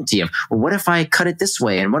uncertainty of, well, what if I cut it this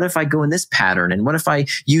way? And what if I go in this pattern? And what if I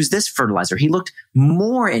use this fertilizer? He looked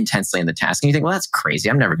more intensely in the task. And you think, well, that's crazy.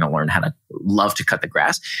 I'm never going to learn how to love to cut the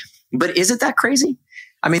grass. But is it that crazy?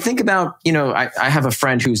 I mean, think about, I have a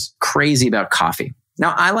friend who's crazy about coffee.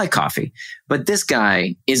 Now, I like coffee, but this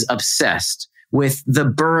guy is obsessed with the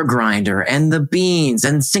burr grinder and the beans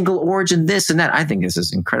and single origin this and that. I think this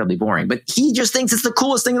is incredibly boring, but he just thinks it's the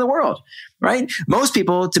coolest thing in the world, right? Most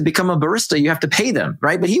people, to become a barista, you have to pay them,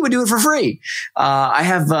 right? But he would do it for free. I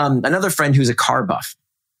have another friend who's a car buff.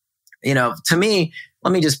 To me,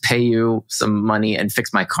 let me just pay you some money and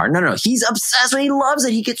fix my car. No. He's obsessed with it. He loves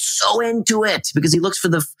it. He gets so into it because he looks for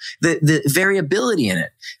the variability in it.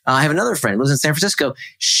 I have another friend who lives in San Francisco.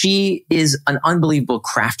 She is an unbelievable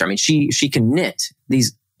crafter. I mean, she can knit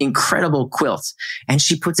these incredible quilts, and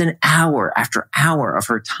she puts in hour after hour of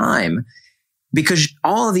her time because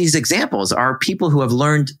all of these examples are people who have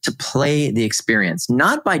learned to play the experience,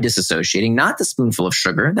 not by disassociating, not the spoonful of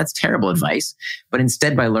sugar. That's terrible advice, but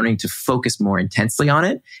instead by learning to focus more intensely on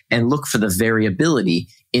it and look for the variability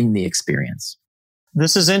in the experience.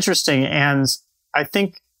 This is interesting. And I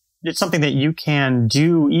think it's something that you can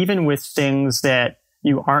do even with things that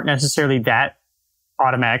you aren't necessarily that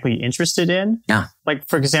automatically interested in. Yeah. Like,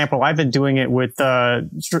 for example, I've been doing it with,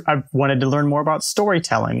 I've wanted to learn more about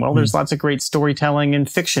storytelling. Well, there's lots of great storytelling in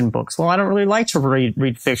fiction books. Well, I don't really like to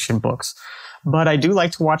read fiction books, but I do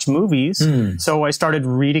like to watch movies. So I started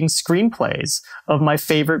reading screenplays of my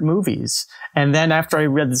favorite movies. And then after I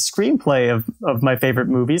read the screenplay of my favorite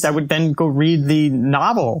movies, I would then go read the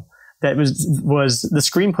novel that was the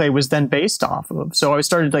screenplay was then based off of. So I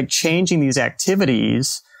started like changing these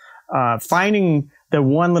activities, finding the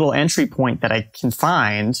one little entry point that I can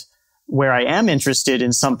find where I am interested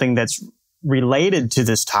in something that's related to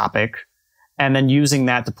this topic, and then using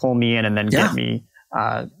that to pull me in and then get me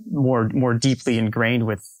more deeply ingrained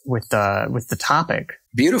with the topic.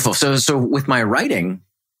 Beautiful. So with my writing,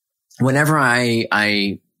 whenever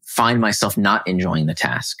I find myself not enjoying the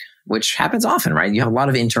task, which happens often, right? You have a lot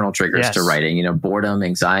of internal triggers to writing, boredom,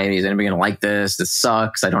 anxiety. Is anybody going to like this? This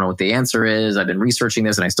sucks. I don't know what the answer is. I've been researching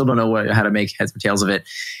this and I still don't know how to make heads or tails of it.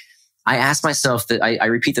 I ask myself that I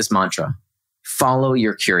repeat this mantra: follow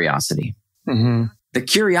your curiosity. The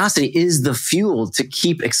curiosity is the fuel to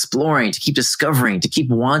keep exploring, to keep discovering, to keep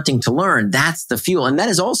wanting to learn. That's the fuel. And that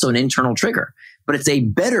is also an internal trigger, but it's a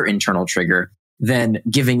better internal trigger than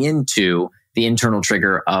giving into the internal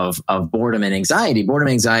trigger of boredom and anxiety. Boredom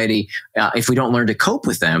and anxiety, if we don't learn to cope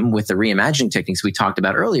with them with the reimagining techniques we talked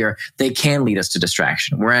about earlier, they can lead us to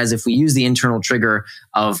distraction. Whereas if we use the internal trigger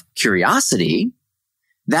of curiosity,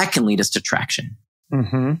 that can lead us to traction.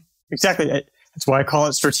 Exactly. That's why I call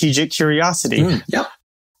it strategic curiosity. Yep.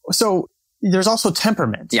 So there's also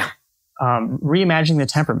temperament. Yeah. Reimagining the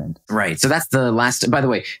temperament. Right. So that's the last, by the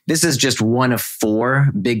way, this is just one of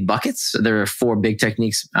 4 big buckets. There are 4 big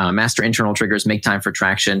techniques: master internal triggers, make time for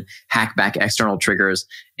traction, hack back external triggers,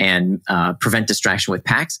 and prevent distraction with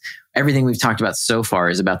packs. Everything we've talked about so far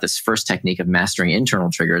is about this first technique of mastering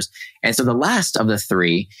internal triggers. And so the last of the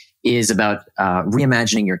 3 is about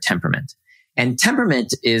reimagining your temperament. And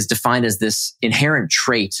temperament is defined as this inherent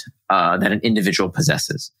trait that an individual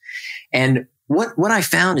possesses. And what I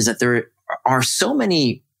found is that there are so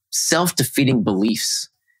many self-defeating beliefs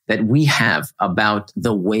that we have about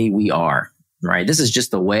the way we are, right? This is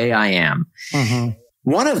just the way I am.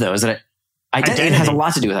 One of those that identity has a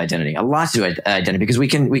lot to do with identity, because we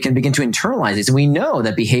can begin to internalize these. And we know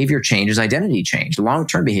that behavior change is identity change.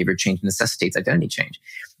 Long-term behavior change necessitates identity change.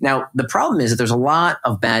 Now, the problem is that there's a lot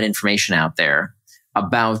of bad information out there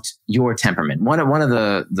about your temperament. One of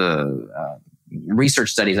the research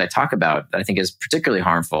studies I talk about that I think is particularly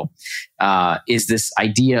harmful is this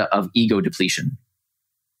idea of ego depletion.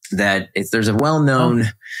 That there's a well-known,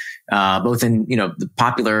 both in the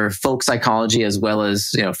popular folk psychology as well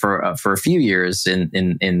as for a few years in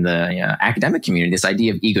the academic community, this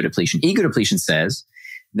idea of ego depletion. Ego depletion says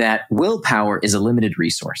that willpower is a limited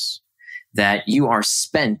resource. That you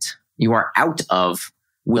are out of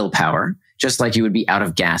willpower, just like you would be out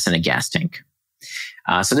of gas in a gas tank.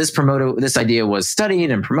 So this idea was studied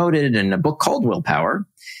and promoted in a book called Willpower.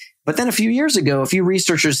 But then a few years ago, a few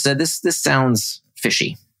researchers said this sounds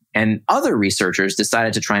fishy. And other researchers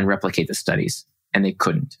decided to try and replicate the studies, and they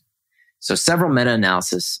couldn't. So several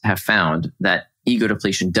meta-analyses have found that ego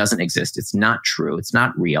depletion doesn't exist. It's not true. It's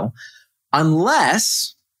not real.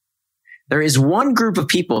 Unless there is one group of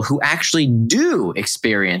people who actually do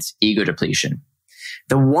experience ego depletion.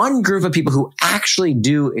 The one group of people who actually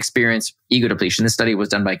do experience ego depletion, this study was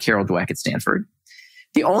done by Carol Dweck at Stanford.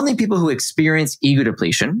 The only people who experience ego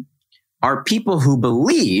depletion are people who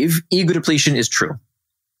believe ego depletion is true.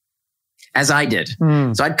 As I did.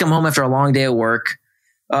 So I'd come home after a long day of work.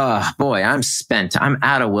 Oh boy, I'm spent. I'm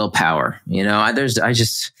out of willpower. I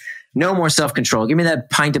just no more self-control. Give me that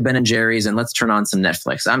pint of Ben & Jerry's and let's turn on some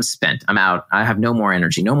Netflix. I'm spent. I'm out. I have no more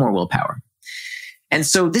energy, no more willpower. And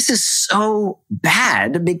so this is so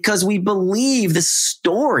bad because we believe this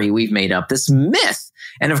story we've made up, this myth.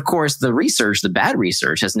 And of course, the bad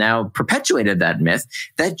research has now perpetuated that myth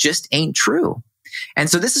that just ain't true. And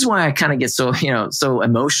so this is why I kind of get so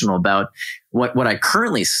emotional about what I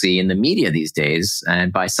currently see in the media these days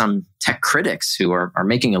and by some tech critics who are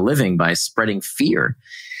making a living by spreading fear,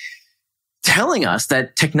 telling us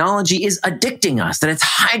that technology is addicting us, that it's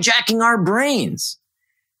hijacking our brains.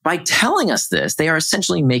 By telling us this, they are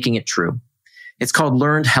essentially making it true. It's called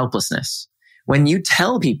learned helplessness. When you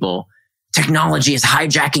tell people technology is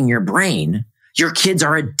hijacking your brain, Your kids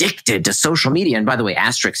are addicted to social media. And by the way,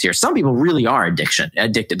 asterisks here. Some people really are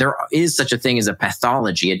addicted. There is such a thing as a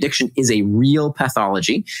pathology. Addiction is a real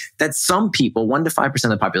pathology that some people, 1 to 5% of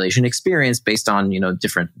the population, experience based on,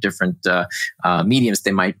 different mediums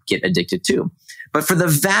they might get addicted to. But for the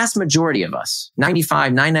vast majority of us,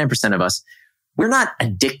 95, 99% of us, we're not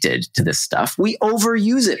addicted to this stuff. We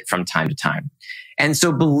overuse it from time to time. And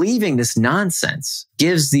so believing this nonsense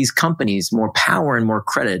gives these companies more power and more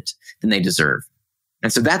credit than they deserve.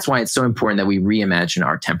 And so that's why it's so important that we reimagine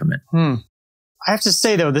our temperament. I have to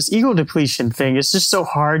say, though, this ego depletion thing is just so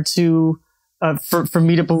hard to for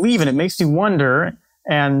me to believe in. It makes me wonder,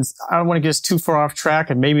 and I don't want to get us too far off track,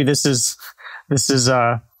 and maybe this is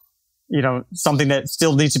something that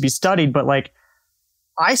still needs to be studied, but like,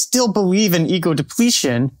 I still believe in ego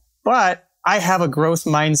depletion, but I have a growth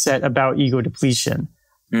mindset about ego depletion.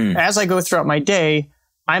 As I go throughout my day,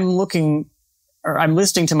 I'm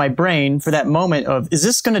listening to my brain for that moment of, is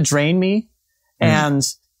this going to drain me? And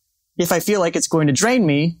if I feel like it's going to drain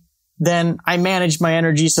me, then I manage my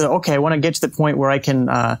energy. So, okay, I want to get to the point where I can,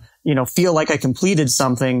 feel like I completed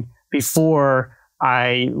something before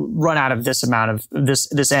I run out of this amount of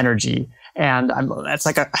this energy. And that's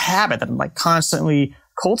like a habit that I'm like constantly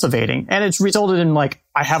cultivating. And it's resulted in like,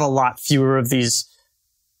 I have a lot fewer of these,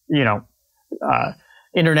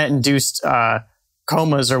 internet induced,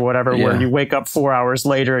 comas or whatever, where you wake up 4 hours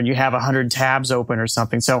later and you have 100 tabs open or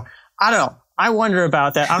something. So I don't know. I wonder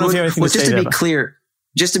about that. I don't know if you have anything to say to that.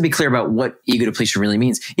 Just to be clear about what ego depletion really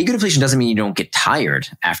means. Ego depletion doesn't mean you don't get tired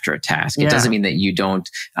after a task. It doesn't mean that you don't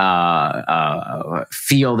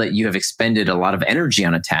feel that you have expended a lot of energy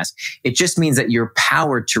on a task. It just means that your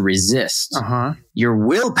power to resist, your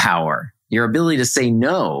willpower, your ability to say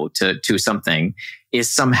no to something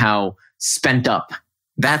is somehow spent up.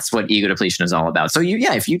 That's what ego depletion is all about. So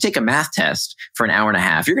if you take a math test for an hour and a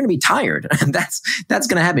half, you're going to be tired. That's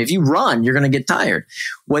going to happen. If you run, you're going to get tired.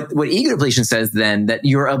 What ego depletion says then, that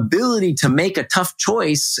your ability to make a tough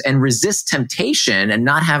choice and resist temptation and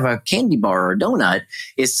not have a candy bar or a donut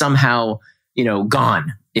is somehow,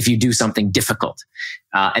 gone if you do something difficult.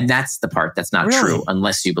 And that's the part that's not true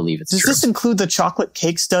unless you believe it's true. Does this include the chocolate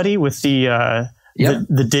cake study with the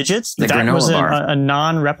digits? The granola was bar. a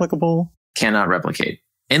non-replicable? Cannot replicate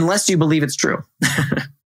unless you believe it's true.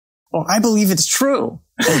 Well, I believe it's true.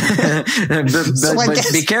 but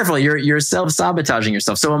be careful. You're self-sabotaging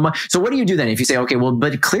yourself. So what do you do then? If you say, okay, well,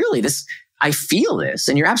 but clearly I feel this,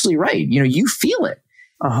 and you're absolutely right. You feel it.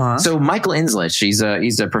 So Michael Inslet,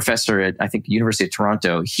 he's a professor at, I think, University of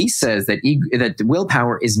Toronto. He says that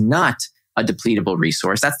willpower is not a depletable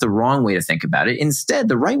resource. That's the wrong way to think about it. Instead,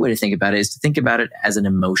 the right way to think about it is to think about it as an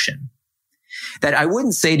emotion. That I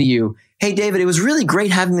wouldn't say to you, hey, David, it was really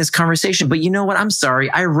great having this conversation, but you know what? I'm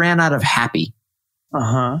sorry. I ran out of happy.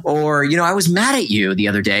 Or, I was mad at you the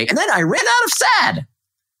other day and then I ran out of sad.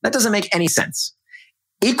 That doesn't make any sense.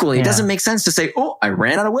 Equally, it doesn't make sense to say, oh, I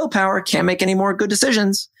ran out of willpower. Can't make any more good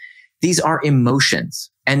decisions. These are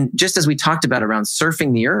emotions. And just as we talked about around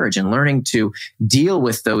surfing the urge and learning to deal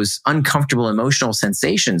with those uncomfortable emotional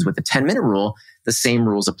sensations with the 10-minute rule, the same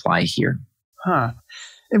rules apply here.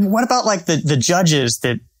 What about like the judges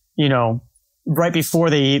that, right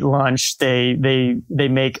before they eat lunch, they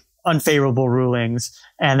make unfavorable rulings,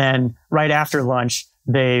 and then right after lunch,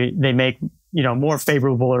 they make, more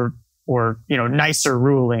favorable or nicer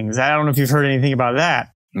rulings. I don't know if you've heard anything about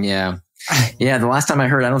that. Yeah. The last time I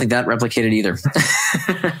heard, I don't think that replicated either.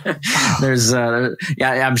 There's,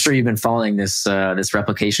 I'm sure you've been following this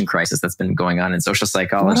replication crisis that's been going on in social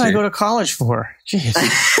psychology. What did I go to college for? Jeez.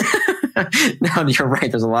 No, you're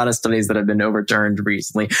right. There's a lot of studies that have been overturned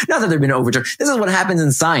recently. Not that they've been overturned. This is what happens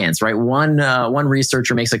in science, right? One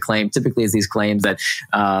researcher makes a claim, typically it's these claims that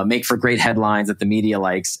make for great headlines that the media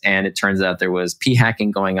likes, and it turns out there was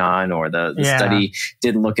p-hacking going on, or the study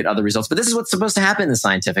didn't look at other results. But this is what's supposed to happen in the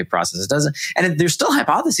scientific process. It doesn't, and there's still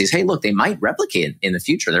hypotheses. Hey, look, they might replicate in the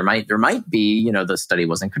future. There might be, the study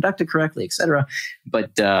wasn't conducted correctly, et cetera.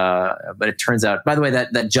 But it turns out, by the way,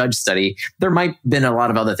 that judge study, there might have been a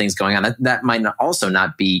lot of other things going on. That might also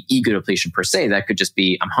not be ego depletion per se. That could just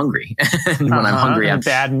be, I'm hungry. And when I'm hungry, I'm in a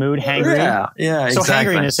bad mood, hangry. Yeah, so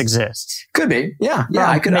exactly. hangriness exists. Could be. Yeah.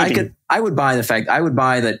 I would buy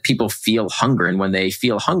that people feel hunger. And when they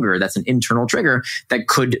feel hunger, that's an internal trigger that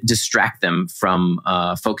could distract them from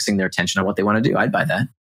focusing their attention on what they want to do. I'd buy that.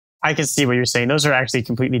 I can see what you're saying. Those are actually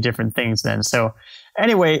completely different things then. So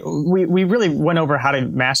anyway, we really went over how to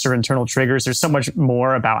master internal triggers. There's so much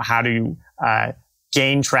more about how to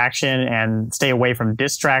gain traction and stay away from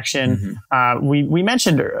distraction. We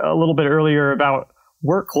mentioned a little bit earlier about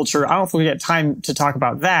work culture. I don't think we get time to talk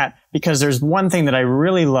about that because there's one thing that I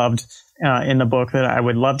really loved in the book that I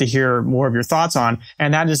would love to hear more of your thoughts on.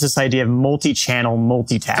 And that is this idea of multi-channel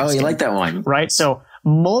multitasking. Oh, you like that one. Right? So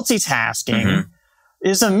multitasking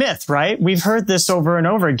is a myth, right? We've heard this over and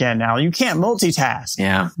over again now. You can't multitask.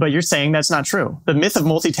 Yeah. But you're saying that's not true. The myth of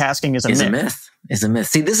multitasking is a myth. Is a myth.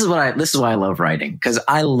 See, this is why I love writing, because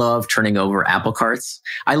I love turning over apple carts.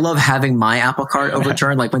 I love having my apple cart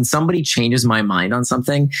overturned. Like when somebody changes my mind on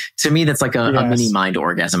something, to me, that's like a mini mind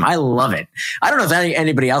orgasm. I love it. I don't know if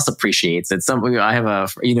anybody else appreciates it. I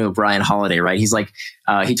have Brian Holiday, right? He's like,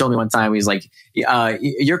 he told me one time, he's like,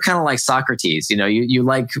 you're kind of like Socrates. You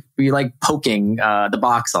like poking the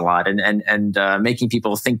box a lot and making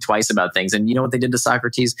people think twice about things. And you know what they did to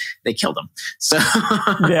Socrates? They killed him. So,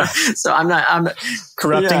 so I'm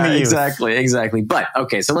corrupting the youth. Exactly. But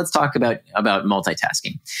okay, so let's talk about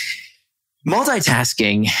multitasking.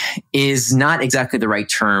 Multitasking is not exactly the right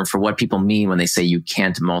term for what people mean when they say you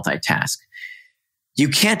can't multitask. You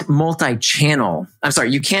can't multi-channel. I'm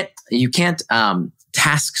sorry. You can't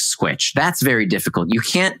task switch. That's very difficult. You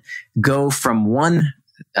can't go from one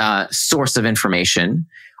source of information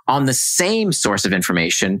on the same source of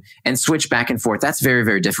information and switch back and forth. That's very,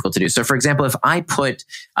 very difficult to do. So for example, if I put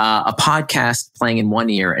a podcast playing in one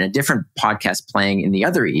ear and a different podcast playing in the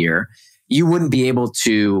other ear, you wouldn't be able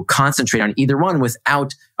to concentrate on either one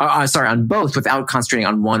on both without concentrating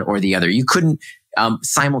on one or the other. You couldn't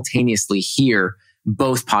simultaneously hear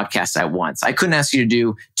both podcasts at once. I couldn't ask you to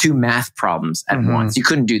do two math problems at once. You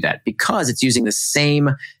couldn't do that because it's using the same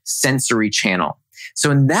sensory channel.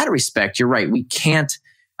 So in that respect, you're right. We can't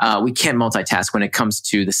multitask when it comes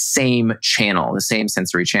to the same channel, the same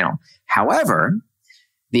sensory channel. However,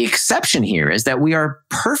 the exception here is that we are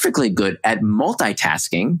perfectly good at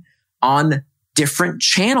multitasking on different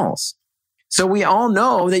channels. So we all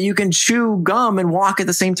know that you can chew gum and walk at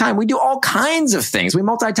the same time. We do all kinds of things. We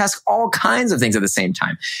multitask all kinds of things at the same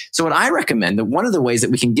time. So what I recommend, that one of the ways that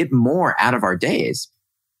we can get more out of our days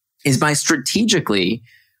is by strategically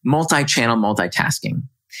multi-channel multitasking.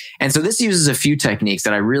 And so this uses a few techniques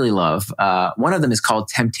that I really love. One of them is called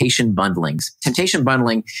temptation bundlings. Temptation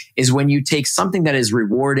bundling is when you take something that is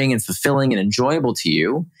rewarding and fulfilling and enjoyable to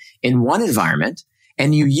you in one environment,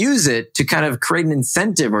 and you use it to kind of create an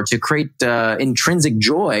incentive or to create intrinsic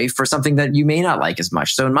joy for something that you may not like as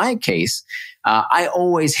much. So in my case, I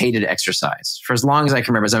always hated exercise for as long as I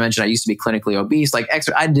can remember. As I mentioned, I used to be clinically obese.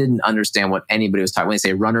 I didn't understand what anybody was talking when they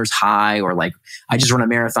say runner's high or like, I just run a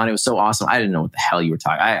marathon. It was so awesome. I didn't know what the hell you were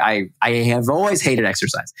talking. I have always hated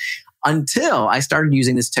exercise until I started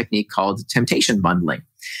using this technique called temptation bundling.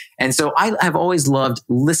 And so I have always loved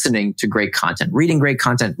listening to great content, reading great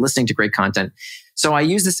content, listening to great content. So I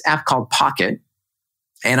use this app called Pocket,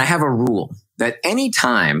 and I have a rule that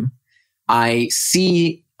anytime I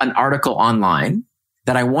see an article online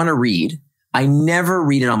that I want to read, I never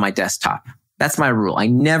read it on my desktop. That's my rule. I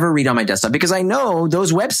never read on my desktop because I know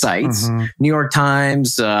those websites, New York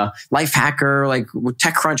Times, Lifehacker, like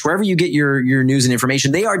TechCrunch, wherever you get your news and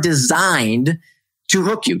information, they are designed to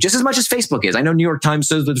hook you just as much as Facebook is. I know New York Times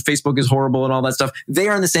says that Facebook is horrible and all that stuff. They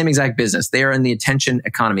are in the same exact business. They are in the attention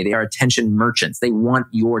economy. They are attention merchants. They want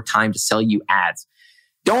your time to sell you ads.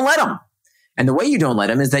 Don't let them. And the way you don't let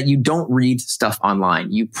them is that you don't read stuff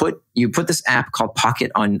online. You put this app called Pocket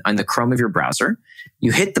on the Chrome of your browser.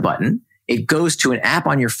 You hit the button. It goes to an app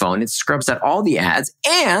on your phone. It scrubs out all the ads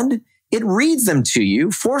and it reads them to you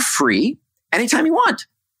for free anytime you want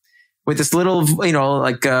with this little,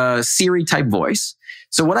 Siri type voice.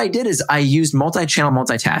 So what I did is I used multi-channel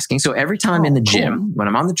multitasking. So every time I'm in the gym, when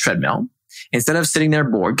I'm on the treadmill, instead of sitting there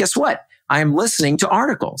bored, guess what? I am listening to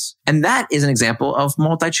articles. And that is an example of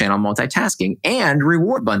multi-channel multitasking and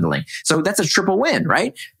reward bundling. So that's a triple win,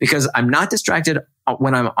 right? Because I'm not distracted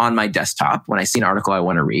when I'm on my desktop, when I see an article I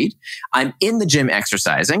want to read. I'm in the gym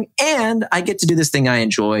exercising, and I get to do this thing I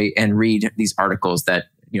enjoy and read these articles that,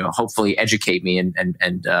 hopefully educate me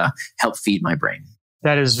and help feed my brain.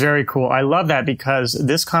 That is very cool. I love that because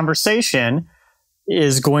this conversation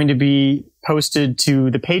is going to be posted to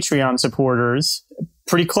the Patreon supporters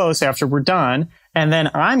pretty close after we're done. And then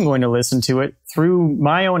I'm going to listen to it through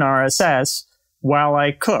my own RSS while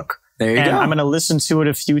I cook. There you go. I'm going to listen to it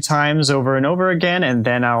a few times over and over again. And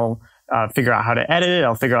then I'll figure out how to edit it.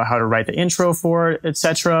 I'll figure out how to write the intro for it,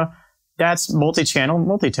 etc. That's multi-channel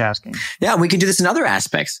multitasking. Yeah, we can do this in other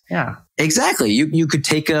aspects. Yeah. Exactly. You could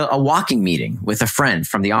take a walking meeting with a friend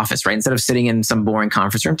from the office, right? Instead of sitting in some boring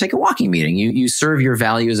conference room, take a walking meeting. You serve your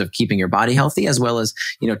values of keeping your body healthy as well as,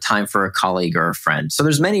 time for a colleague or a friend. So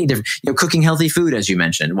there's many different, cooking healthy food, as you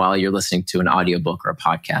mentioned, while you're listening to an audiobook or a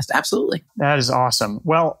podcast. Absolutely. That is awesome.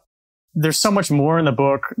 Well, There's so much more in the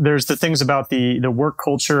book. There's the things about the work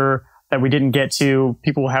culture that we didn't get to.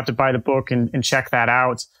 People will have to buy the book and check that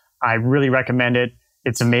out. I really recommend it.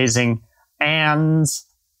 It's amazing. And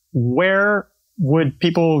where would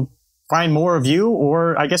people find more of you?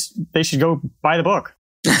 Or I guess they should go buy the book.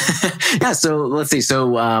 Yeah. So let's see.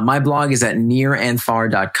 So, my blog is at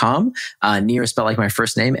nirandfar.com. Nir is spelled like my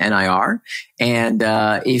first name, Nir. And,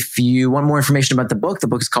 if you want more information about the book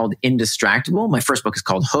is called Indistractable. My first book is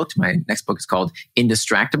called Hooked. My next book is called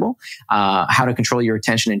Indistractable. How to control your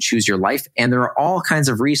attention and choose your life. And there are all kinds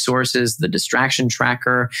of resources, the distraction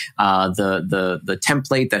tracker, the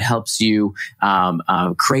template that helps you,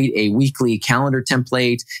 create a weekly calendar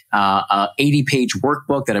template, 80-page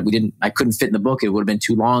workbook that I couldn't fit in the book. It would have been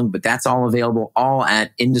too long, but that's all available all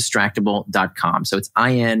at indistractable.com. So it's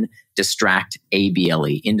Indistractable,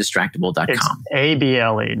 indistractable.com. It's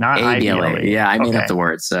ABLE, not IBLE. Yeah, I made up the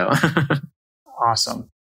word. So awesome.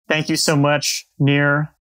 Thank you so much, Nir.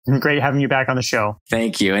 Great having you back on the show.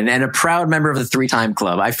 Thank you. And a proud member of the 3-Time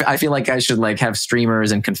Club. I feel like I should have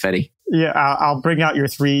streamers and confetti. Yeah, I'll bring out your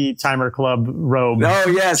 3-Timer Club robe. Oh,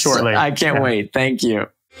 yes. Shortly. I can't wait. Thank you.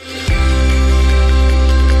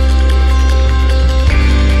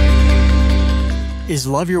 Is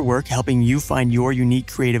Love Your Work helping you find your unique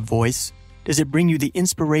creative voice? Does it bring you the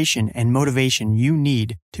inspiration and motivation you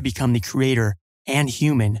need to become the creator and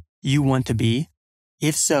human you want to be?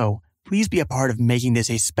 If so, please be a part of making this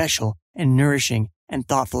a special and nourishing and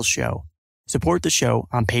thoughtful show. Support the show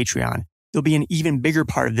on Patreon. You'll be an even bigger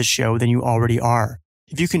part of this show than you already are.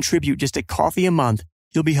 If you contribute just a coffee a month,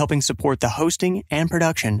 you'll be helping support the hosting and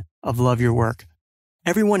production of Love Your Work.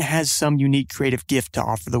 Everyone has some unique creative gift to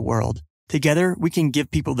offer the world. Together, we can give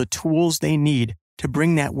people the tools they need to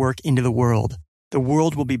bring that work into the world. The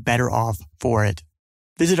world will be better off for it.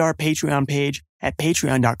 Visit our Patreon page at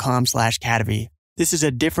patreon.com/Cadavy. This is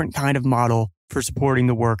a different kind of model for supporting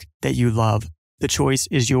the work that you love. The choice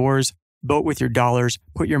is yours. Vote with your dollars,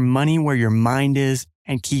 put your money where your mind is,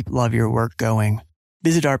 and keep Love Your Work going.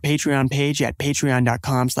 Visit our Patreon page at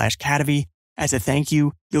patreon.com/Cadavy. As a thank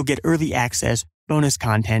you, you'll get early access, bonus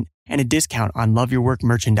content, and a discount on Love Your Work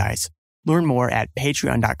merchandise. Learn more at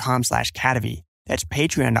patreon.com/Cadavy. That's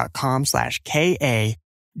patreon.com/KA,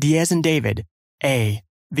 D as in David, A,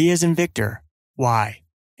 V as in Victor, Y.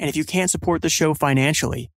 And if you can't support the show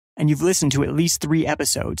financially, and you've listened to at least 3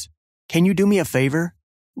 episodes, can you do me a favor?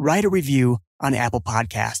 Write a review on Apple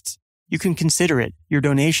Podcasts. You can consider it your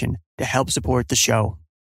donation to help support the show.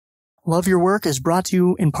 Love Your Work is brought to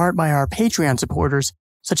you in part by our Patreon supporters,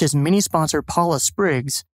 such as mini sponsor Paula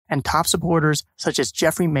Spriggs, and top supporters such as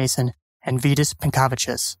Jeffrey Mason and Vitas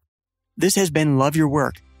Penkovicius. This has been Love Your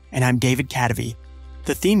Work, and I'm David Cadavy.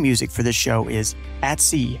 The theme music for this show is At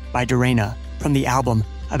Sea by Dorena from the album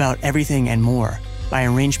About Everything and More by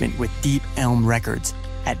arrangement with Deep Elm Records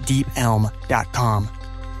at deepelm.com.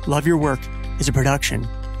 Love Your Work is a production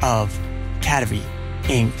of Cadavy,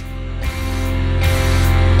 Inc.